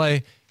Jeudy didn't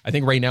play. I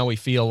think right now we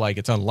feel like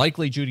it's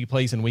unlikely Jeudy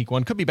plays in week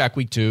 1. Could be back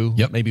week 2,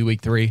 maybe week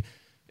 3.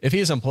 If he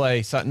doesn't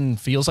play, Sutton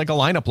feels like a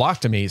lineup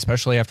lock to me,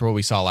 especially after what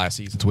we saw last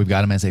season. So we've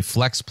got him as a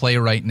flex play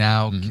right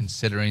now,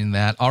 considering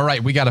that. All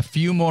right, we got a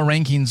few more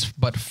rankings,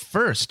 but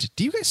first,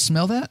 do you guys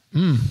smell that?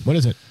 What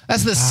is it?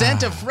 That's the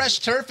scent of fresh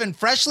turf and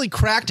freshly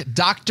cracked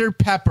Dr.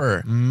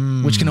 Pepper,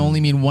 which can only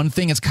mean one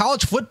thing. It's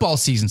college football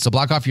season, so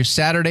block off your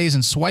Saturdays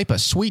and swipe a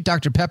sweet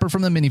Dr. Pepper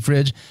from the mini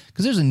fridge,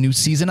 because there's a new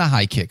season of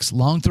high kicks,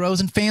 long throws,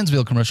 and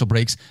Fansville commercial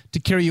breaks to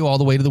carry you all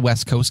the way to the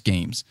West Coast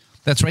games.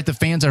 That's right, the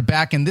fans are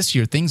back, and this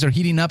year things are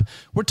heating up.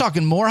 We're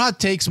talking more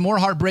hot takes, more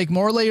heartbreak,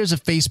 more layers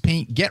of face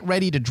paint. Get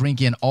ready to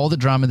drink in all the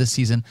drama this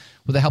season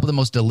with the help of the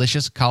most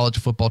delicious college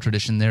football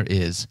tradition there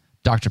is,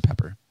 Dr.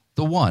 Pepper,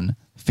 the one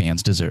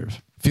fans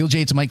deserve. Field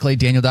Yates, Mike Clay,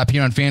 Daniel Dopp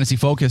here on Fantasy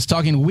Focus.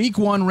 Talking week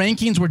 1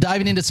 rankings, we're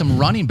diving into some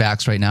running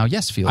backs right now.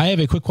 Yes, Field? I have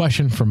a quick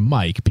question from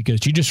Mike,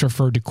 because you just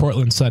referred to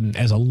Courtland Sutton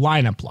as a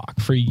lineup block.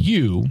 For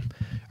you,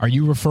 are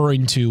you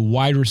referring to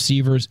wide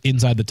receivers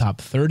inside the top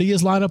 30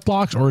 as lineup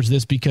blocks, or is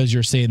this because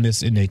you're saying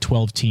this in a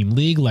 12-team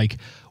league? Like,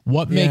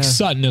 what makes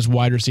Sutton as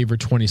wide receiver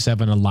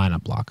 27 a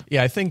lineup block?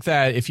 Yeah, I think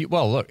that if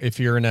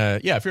you're in a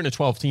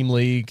 12-team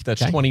league,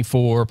 that's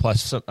 24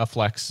 plus a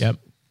flex. Yep.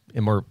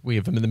 And we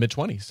have him in the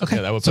mid-20s. Okay.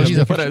 Yeah, that would So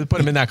put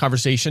him in that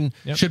conversation.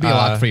 Should be a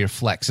lock for your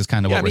flex is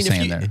kind of what we're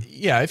saying there.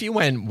 Yeah, if you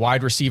went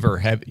wide receiver,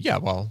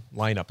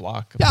 lineup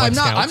block. Yeah, flex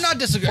I'm not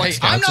disagreeing. Flex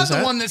I'm not counts, the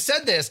is one that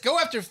said this. Go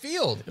after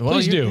Field. Well,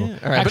 Please do. All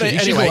right, Actually, but you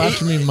should anyway, go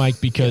after me,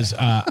 Mike, because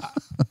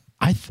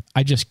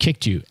I just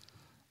kicked you.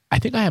 I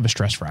think I have a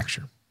stress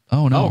fracture.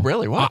 Oh, no. Oh,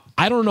 really? What?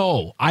 I don't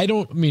know. I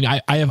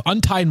have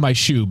untied my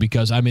shoe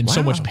because I'm in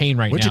so much pain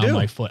right What'd you now do? in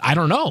my foot. I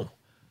don't know.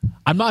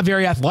 I'm not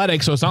very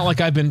athletic, so it's not like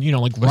I've been,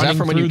 like running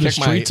through the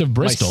streets of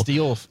Bristol. My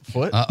steel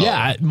foot?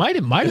 Yeah, it might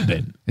have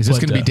been. Is this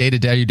going to be day to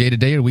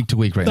day or week to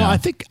week right now? No,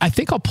 I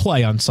think I'll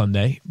play on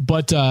Sunday,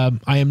 but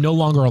I am no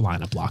longer a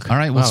lineup block. All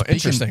right. Well,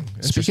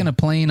 Interesting. of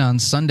playing on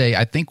Sunday,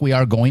 I think we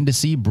are going to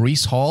see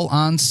Breece Hall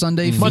on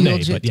Sunday.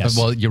 Monday, but yes.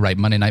 Well, you're right.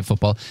 Monday Night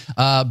Football.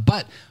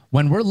 But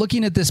when we're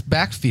looking at this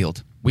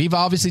backfield, we've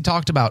obviously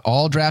talked about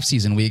all draft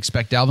season. We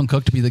expect Dalvin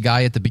Cook to be the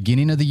guy at the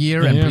beginning of the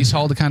year and Breece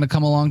Hall to kind of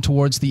come along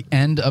towards the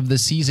end of the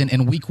season.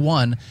 In week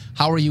 1,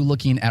 how are you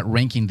looking at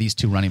ranking these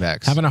 2 running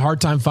backs? Having a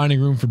hard time finding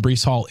room for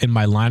Breece Hall in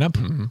my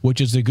lineup, which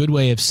is a good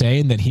way of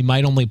saying that he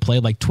might only play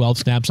like 12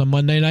 snaps on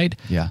Monday night.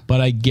 Yeah. But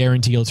I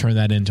guarantee he'll turn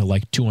that into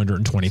like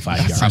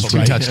 225 yards.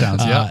 2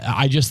 touchdowns,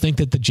 I just think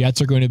that the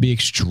Jets are going to be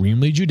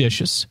extremely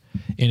judicious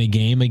in a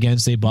game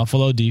against a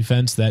Buffalo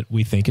defense that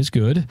we think is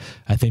good.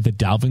 I think that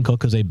Dalvin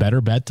Cook is a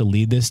better bet to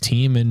lead this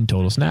team in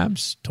total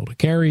snaps, total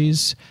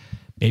carries.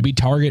 Maybe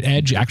target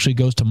edge actually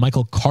goes to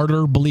Michael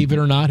Carter, believe it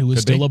or not, who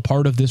is still a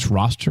part of this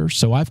roster.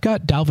 So I've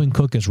got Dalvin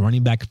Cook as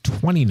running back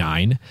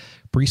 29.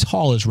 Breece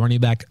Hall is running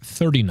back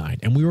 39.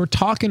 And we were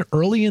talking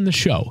early in the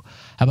show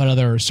about how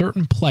there are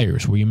certain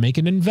players where you make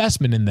an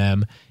investment in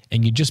them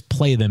and you just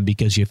play them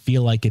because you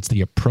feel like it's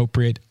the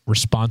appropriate,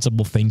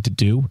 responsible thing to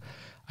do.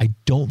 I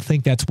don't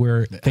think that's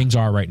where things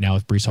are right now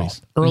with Breece Hall.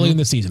 Early in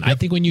the season, I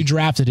think when you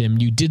drafted him,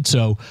 you did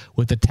so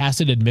with the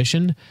tacit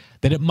admission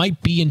that it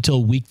might be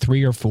until week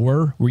 3 or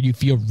 4 where you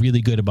feel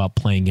really good about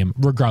playing him,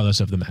 regardless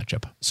of the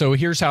matchup. So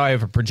here's how I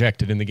have it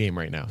projected in the game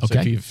right now. So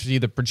if you see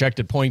the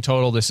projected point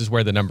total, this is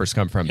where the numbers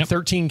come from.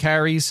 13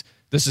 carries.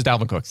 This is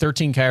Dalvin Cook.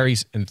 13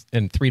 carries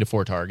and 3 to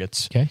 4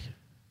 targets. Okay.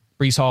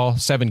 Breece Hall,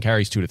 7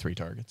 carries, 2 to 3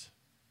 targets.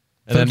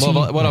 And then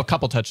we'll have a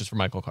couple touches for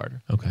Michael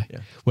Carter. Okay. Yeah.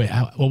 Wait,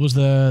 what was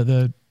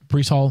the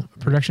Breece Hall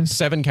projection?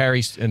 7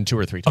 carries and 2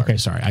 or 3 targets. Okay,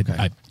 sorry.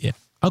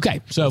 Okay,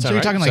 so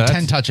you're talking like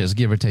 10 touches,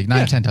 give or take,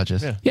 9 or 10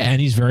 touches. Yeah,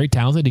 and he's very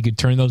talented. He could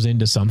turn those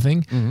into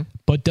something.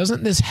 But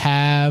doesn't this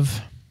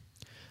have...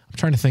 I'm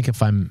trying to think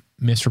if I'm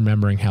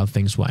misremembering how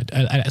things went.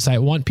 So I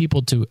want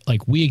people to,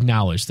 we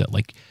acknowledge that,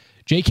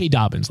 J.K.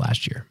 Dobbins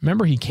last year.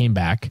 Remember he came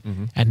back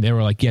and they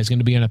were like, he's going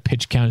to be on a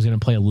pitch count. He's going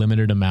to play a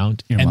limited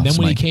amount. And then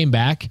when he came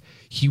back,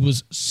 he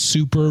was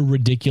super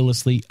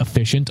ridiculously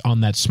efficient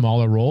on that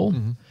smaller role.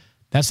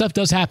 That stuff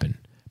does happen.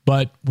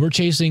 But we're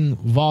chasing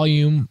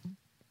volume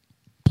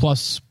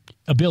plus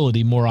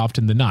ability more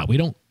often than not. We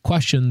don't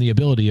question the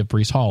ability of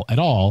Breece Hall at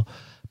all,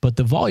 but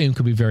the volume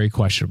could be very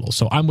questionable.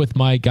 So I'm with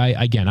Mike.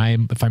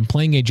 If I'm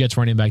playing a Jets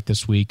running back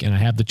this week and I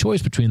have the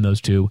choice between those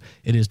two,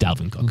 it is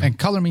Dalvin Cook. And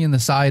color me in the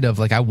side of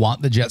I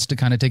want the Jets to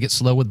kind of take it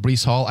slow with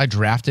Breece Hall. I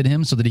drafted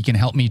him so that he can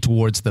help me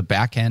towards the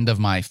back end of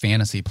my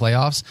fantasy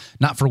playoffs,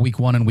 not for week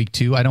 1 and week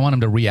 2. I don't want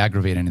him to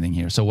re-aggravate anything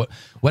here. So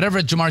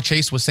whatever Jamar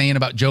Chase was saying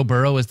about Joe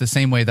Burrow is the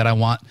same way that I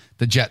want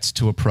the Jets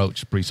to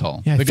approach Breece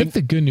Hall. Yeah, I think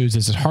the good news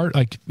is it's hard,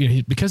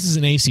 because it's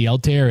an ACL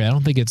tear, I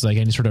don't think it's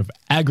any sort of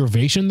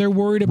aggravation they're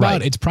worried about.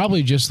 Right. It's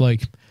probably just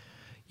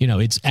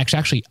it's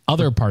actually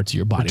other parts of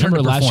your body.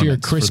 Remember last year,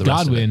 Chris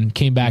Godwin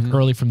came back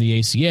early from the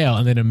ACL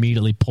and then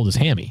immediately pulled his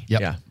hammy.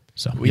 Yep. Yeah.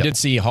 So we did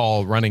see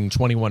Hall running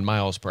 21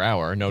 miles per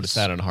hour. Noticed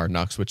that on Hard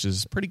Knocks, which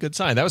is a pretty good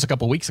sign. That was a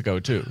couple weeks ago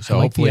too. So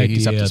hopefully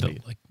he's up to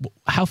speed.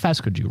 How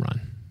fast could you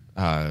run?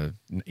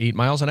 8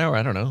 miles an hour.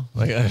 I don't know.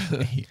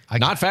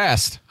 Not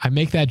fast. I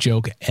make that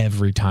joke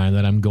every time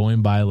that I'm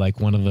going by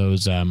one of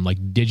those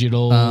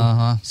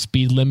digital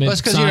speed limit. Well,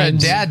 it's because you're a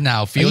dad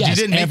now, Fields. You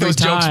didn't make those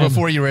jokes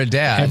before you were a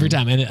dad. Every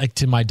time, and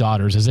to my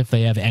daughters, as if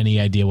they have any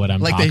idea what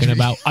I'm talking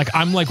about.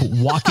 I'm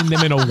walking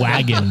them in a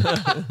wagon,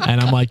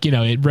 and I'm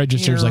it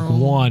registers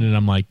 1, and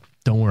I'm like,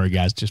 don't worry,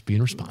 guys, just being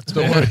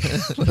responsible. Don't worry.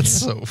 That's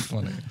so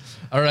funny.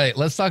 All right,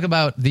 let's talk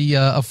about the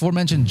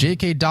aforementioned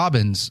J.K.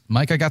 Dobbins.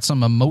 Mike, I got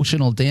some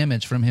emotional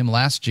damage from him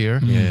last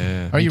year.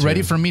 Yeah. Are you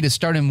ready for me to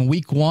start him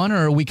week 1,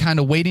 or are we kind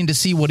of waiting to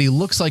see what he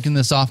looks like in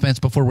this offense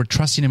before we're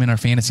trusting him in our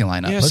fantasy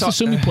lineup? Yeah, let's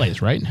assume he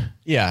plays, right?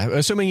 Yeah,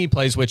 assuming he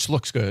plays, which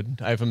looks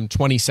good. I have him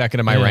 22nd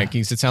in my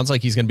rankings. It sounds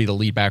like he's going to be the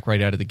lead back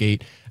right out of the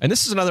gate. And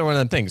this is another one of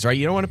the things, right?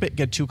 You don't want to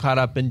get too caught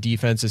up in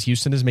defenses.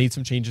 Houston has made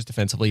some changes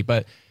defensively,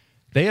 but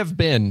they have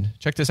been,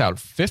 check this out,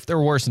 5th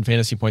or worse in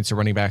fantasy points to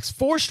running backs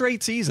 4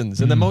 straight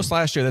seasons. And the most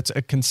last year. That's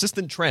a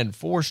consistent trend.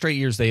 4 straight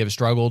years they have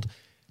struggled.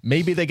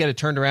 Maybe they get it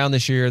turned around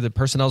this year. The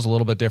personnel's a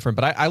little bit different.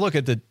 But I look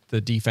at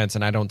the defense,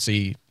 and I don't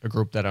see a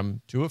group that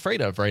I'm too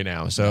afraid of right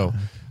now. So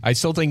I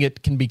still think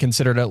it can be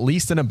considered at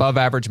least an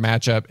above-average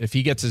matchup. If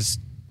he gets his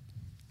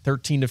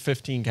 13 to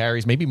 15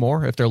 carries, maybe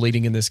more if they're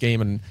leading in this game,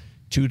 and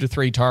 2 to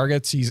 3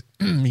 targets, he's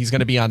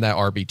going to be on that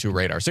RB2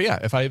 radar. So, yeah,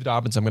 if I have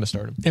Dobbins, I'm going to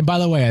start him. And by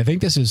the way, I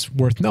think this is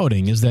worth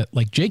noting is that,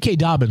 J.K.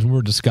 Dobbins, when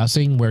we're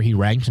discussing where he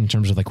ranks in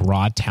terms of,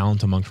 raw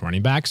talent amongst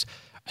running backs,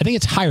 I think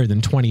it's higher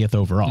than 20th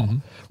overall,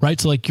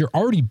 right? So, you're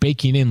already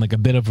baking in, a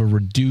bit of a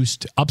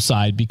reduced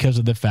upside because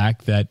of the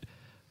fact that,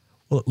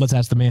 well, let's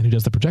ask the man who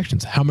does the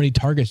projections. How many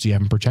targets do you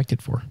have him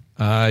projected for?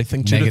 I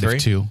think 2 to 3.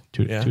 -2.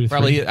 2 to 3.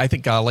 Probably, I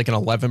think, an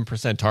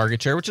 11%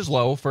 target share, which is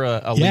low for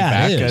a lead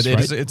back.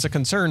 It's a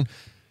concern.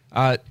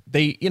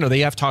 They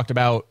have talked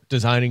about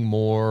designing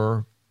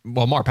more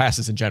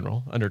passes in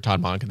general under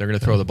Todd Monken. They're going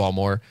to throw the ball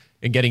more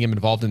and getting him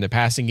involved in the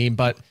passing game,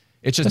 but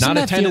it's just not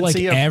a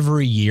tendency.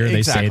 Every year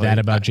they say that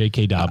about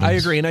J.K. Dobbins. I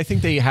agree, and I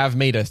think they have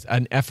made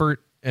an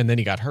effort, and then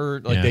he got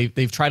hurt.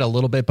 They've tried a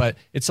little bit, but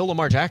it's still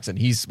Lamar Jackson.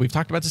 We've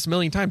talked about this a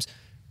million times.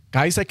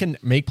 Guys that can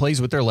make plays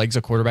with their legs,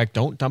 a quarterback,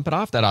 don't dump it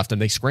off that often.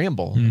 They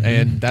scramble,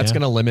 and that's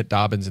going to limit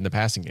Dobbins in the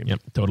passing game. Yep,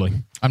 totally.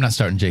 I'm not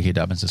starting J.K.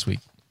 Dobbins this week.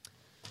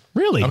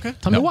 Really? Okay.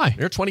 Tell me why.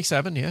 You're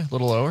 27, a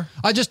little lower.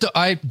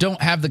 I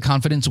don't have the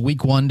confidence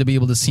week 1 to be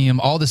able to see him.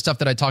 All the stuff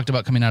that I talked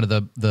about coming out of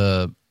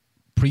the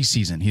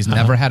preseason. He's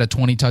never had a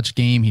 20-touch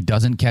game. He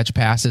doesn't catch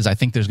passes. I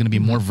think there's going to be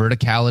more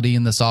verticality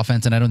in this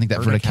offense, and I don't think that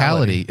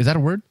verticality is that a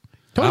word?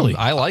 Totally.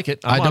 I like it.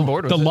 I'm on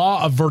board with it. The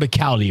law of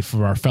verticality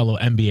for our fellow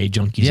NBA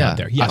junkies out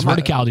there. Yes,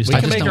 verticality is we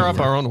can make up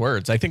our own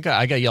words. I think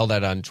I got yelled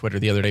at on Twitter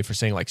the other day for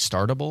saying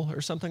startable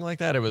or something like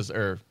that. It was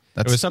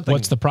something.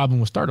 What's the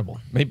problem with startable?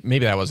 Maybe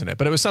that wasn't it,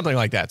 but it was something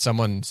like that.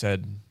 Someone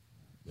said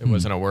it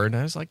wasn't a word, and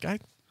I was like, I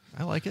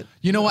like it.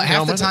 You know what?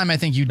 Half the time I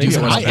think you do. It was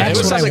something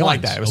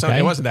like that.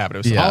 It wasn't that, but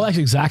it was. I'll act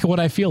exactly what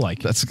I feel like.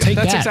 That's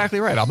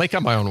exactly right. I'll make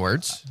up my own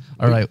words.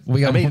 All right, we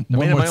got one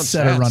more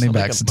set of running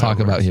backs to talk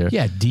about here.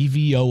 Yeah,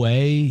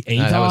 DVOA,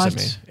 ADOT. That wasn't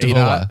me.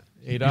 ADOT.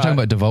 You're talking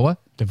about Devoa?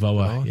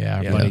 Devoa,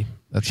 yeah, buddy.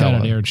 That's shout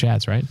out Aaron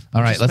Schatz, right?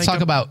 All right, let's talk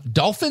about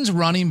Dolphins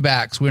running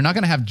backs. We're not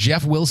going to have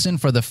Jeff Wilson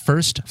for the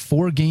first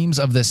 4 games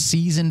of the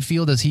season,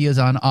 Field, as he is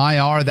on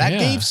IR. That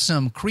gave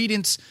some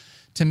credence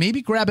to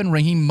maybe grabbing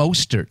Raheem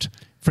Mostert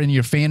for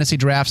your fantasy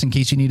drafts in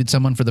case you needed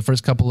someone for the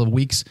first couple of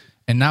weeks.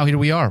 And now here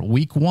we are,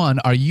 week 1.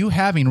 Are you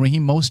having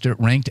Raheem Mostert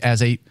ranked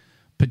as a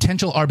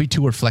potential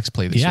RB2 or flex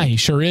play this year? Yeah, he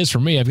sure is for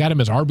me. I've got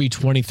him as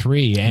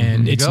RB23,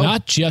 and it's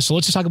not just, so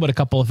let's just talk about a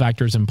couple of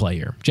factors in play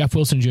here. Jeff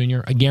Wilson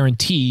Jr., a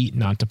guarantee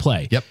not to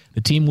play. Yep.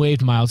 The team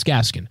waived Myles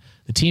Gaskin.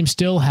 The team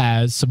still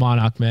has Savon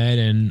Ahmed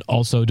and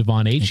also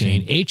Devon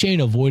Achane.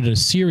 Achane avoided a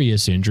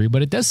serious injury,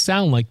 but it does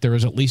sound like there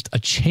is at least a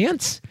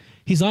chance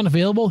he's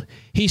unavailable.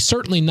 He's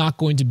certainly not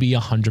going to be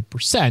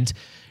 100%.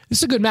 This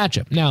is a good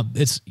matchup. Now,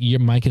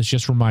 Mike has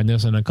just reminded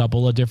us on a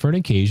couple of different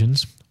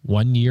occasions,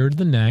 1 year to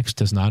the next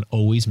does not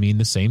always mean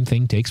the same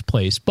thing takes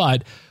place.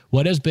 But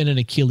what has been an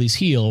Achilles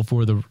heel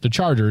for the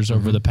Chargers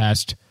over the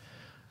past,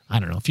 I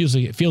don't know,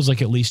 it feels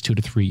like at least 2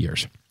 to 3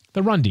 years.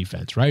 The run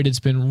defense, right? It's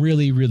been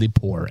really, really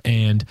poor.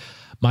 And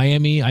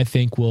Miami, I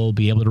think, will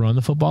be able to run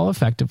the football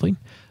effectively.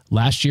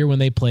 Last year when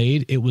they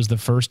played, it was the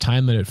first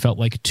time that it felt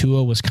like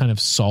Tua was kind of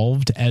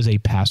solved as a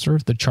passer.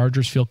 The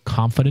Chargers feel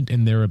confident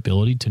in their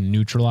ability to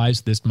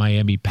neutralize this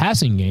Miami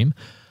passing game.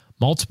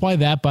 Multiply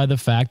that by the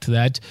fact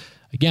that,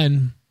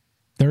 again,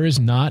 there is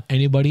not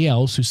anybody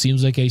else who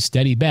seems like a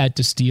steady bet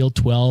to steal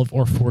 12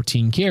 or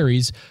 14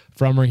 carries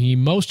from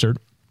Raheem Mostert.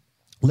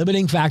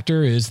 Limiting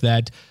factor is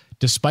that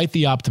despite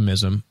the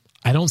optimism,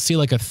 I don't see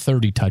like a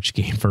 30-touch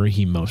game for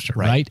Raheem Mostert,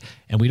 right?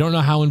 And we don't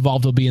know how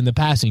involved he'll be in the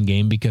passing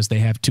game because they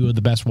have two of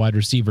the best wide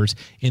receivers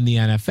in the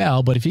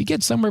NFL. But if you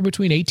get somewhere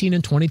between 18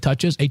 and 20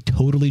 touches, a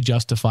totally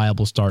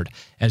justifiable start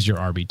as your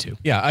RB2.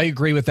 Yeah, I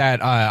agree with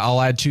that. I'll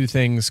add two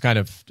things kind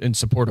of in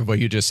support of what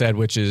you just said,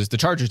 which is the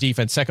Chargers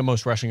defense, second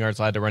most rushing yards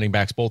led to running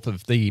backs both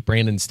of the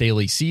Brandon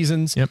Staley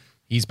seasons. Yep.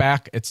 He's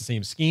back. It's the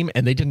same scheme,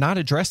 and they did not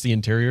address the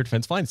interior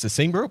defense line. It's the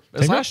same group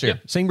as last year.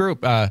 Yep. Same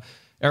group.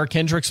 Eric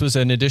Kendricks was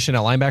an addition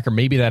at linebacker.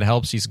 Maybe that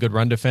helps. He's a good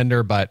run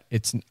defender, but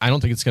I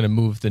don't think it's going to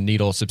move the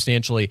needle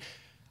substantially.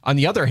 On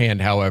the other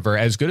hand, however,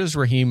 as good as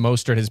Raheem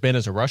Mostert has been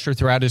as a rusher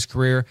throughout his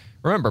career,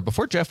 remember,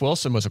 before Jeff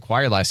Wilson was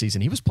acquired last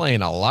season, he was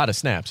playing a lot of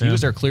snaps. He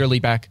was there clearly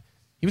back.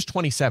 He was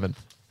 27th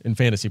in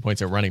fantasy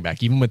points at running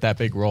back, even with that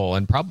big role,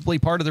 and probably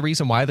part of the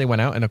reason why they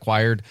went out and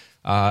acquired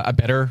a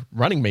better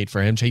running mate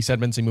for him. Chase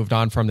Edmonds, he moved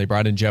on from. They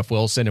brought in Jeff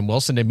Wilson, and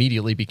Wilson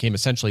immediately became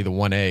essentially the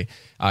 1A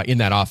in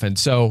that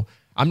offense. So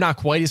I'm not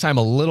quite as high. I'm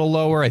a little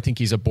lower. I think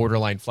he's a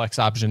borderline flex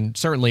option.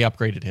 Certainly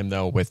upgraded him,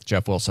 though, with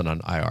Jeff Wilson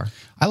on IR.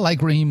 I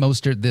like Raheem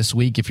Mostert this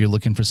week if you're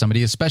looking for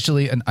somebody,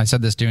 especially, and I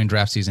said this during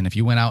draft season, if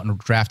you went out and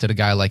drafted a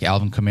guy like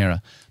Alvin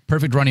Kamara,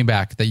 perfect running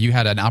back that you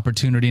had an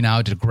opportunity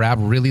now to grab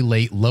really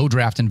late, low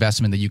draft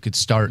investment that you could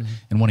start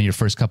in one of your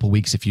first couple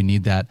weeks if you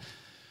need that.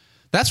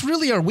 That's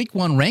really our week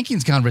one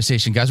rankings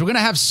conversation, guys. We're going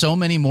to have so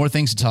many more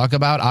things to talk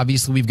about.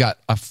 Obviously, we've got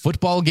a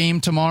football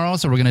game tomorrow,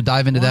 so we're going to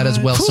dive into that as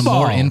well. Football.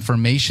 Some more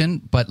information.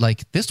 But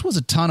this was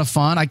a ton of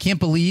fun. I can't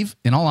believe,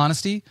 in all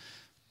honesty,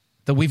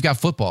 that we've got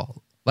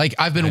football.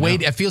 I've been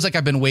waiting. It feels like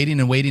I've been waiting,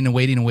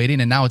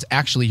 and now it's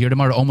actually here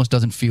tomorrow. It almost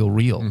doesn't feel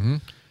real. Mm-hmm.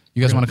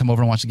 You guys want to come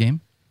over and watch the game?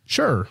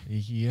 Sure.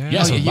 Yeah.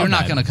 Yes, you're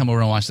not going to come over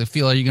and watch the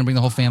field. Are you going to bring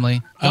the whole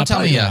family? Don't tell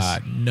me yes.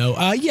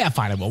 No. Yeah,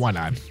 fine. Well, why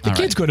not? The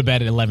kids go to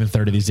bed at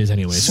 11:30 these days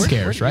anyways. Who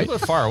cares, right? You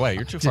live far away.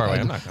 You're too far away.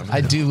 I'm not coming.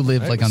 I do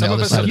live on the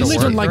other side of the world.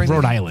 You live in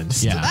Rhode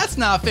Island. Yeah. That's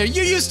not fair.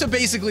 You used to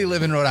basically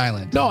live in Rhode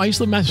Island. No, I used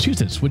to live in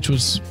Massachusetts, which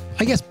was,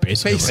 I guess,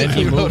 basically. And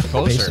he moved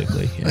closer.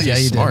 Basically. Yeah,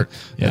 you smart.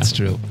 Yeah. That's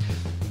true.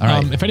 All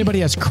right. If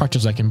anybody has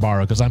crutches I can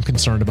borrow, because I'm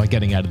concerned about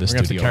getting out of the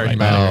studio right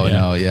now.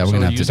 No, yeah, we're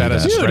going to have to use that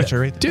as a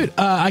stretcher. Dude,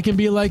 I can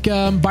be like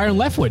Byron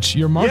Leftwich,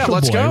 your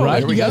Marshall boy, go.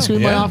 right? You guys can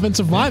be my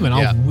offensive lineman.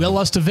 I'll will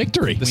us to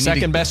victory. The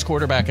second best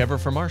quarterback ever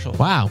for Marshall.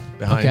 Wow.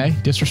 Okay.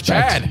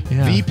 Disrespect. Chad.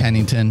 V.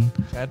 Pennington.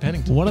 Chad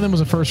Pennington. One of them was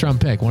a first-round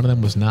pick. One of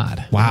them was not.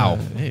 Wow.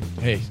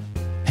 Hey.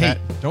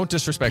 Don't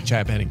disrespect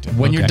Chad Pennington.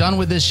 When you're done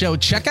with this show,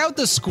 check out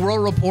the Squirrel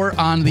Report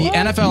on the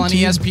NFL and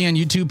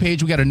ESPN YouTube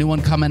page. We got a new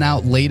one coming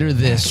out later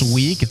this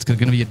week. It's going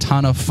to be a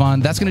ton of fun.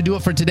 That's going to do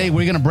it for today.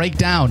 We're going to break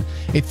down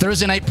a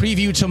Thursday night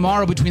preview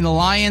tomorrow between the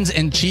Lions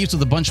and Chiefs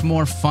with a bunch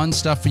more fun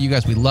stuff for you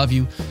guys. We love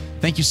you.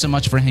 Thank you so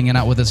much for hanging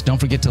out with us. Don't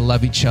forget to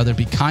love each other.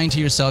 Be kind to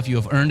yourself. You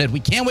have earned it. We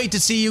can't wait to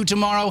see you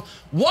tomorrow.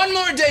 One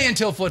more day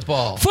until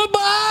football.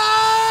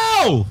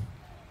 Football!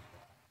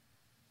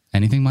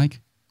 Anything, Mike?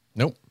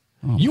 Nope.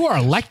 Oh. You are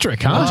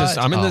electric, huh?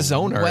 I'm in the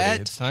zone already. Wet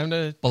it's time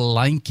to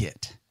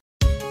blanket.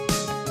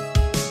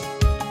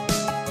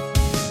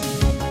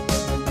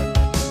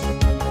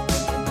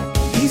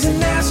 He's a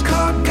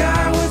NASCAR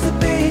guy with a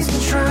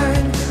basement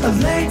shrine, a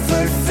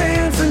Langford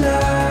fan for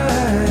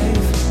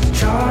life.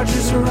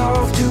 Chargers are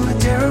off to a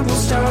terrible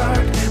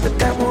start, but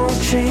that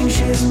won't change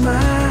his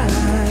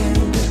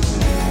mind.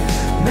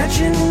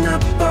 Matching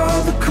up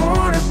all the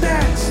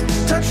cornerbacks,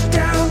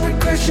 touchdown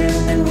regression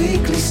and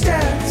weekly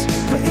stats.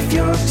 But if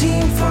your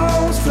team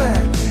falls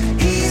flat,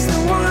 he's the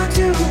one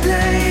to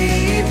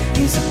blame.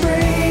 He's a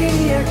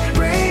brainiac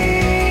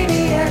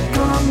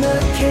on the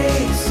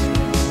case.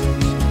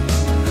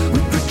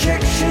 With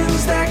projection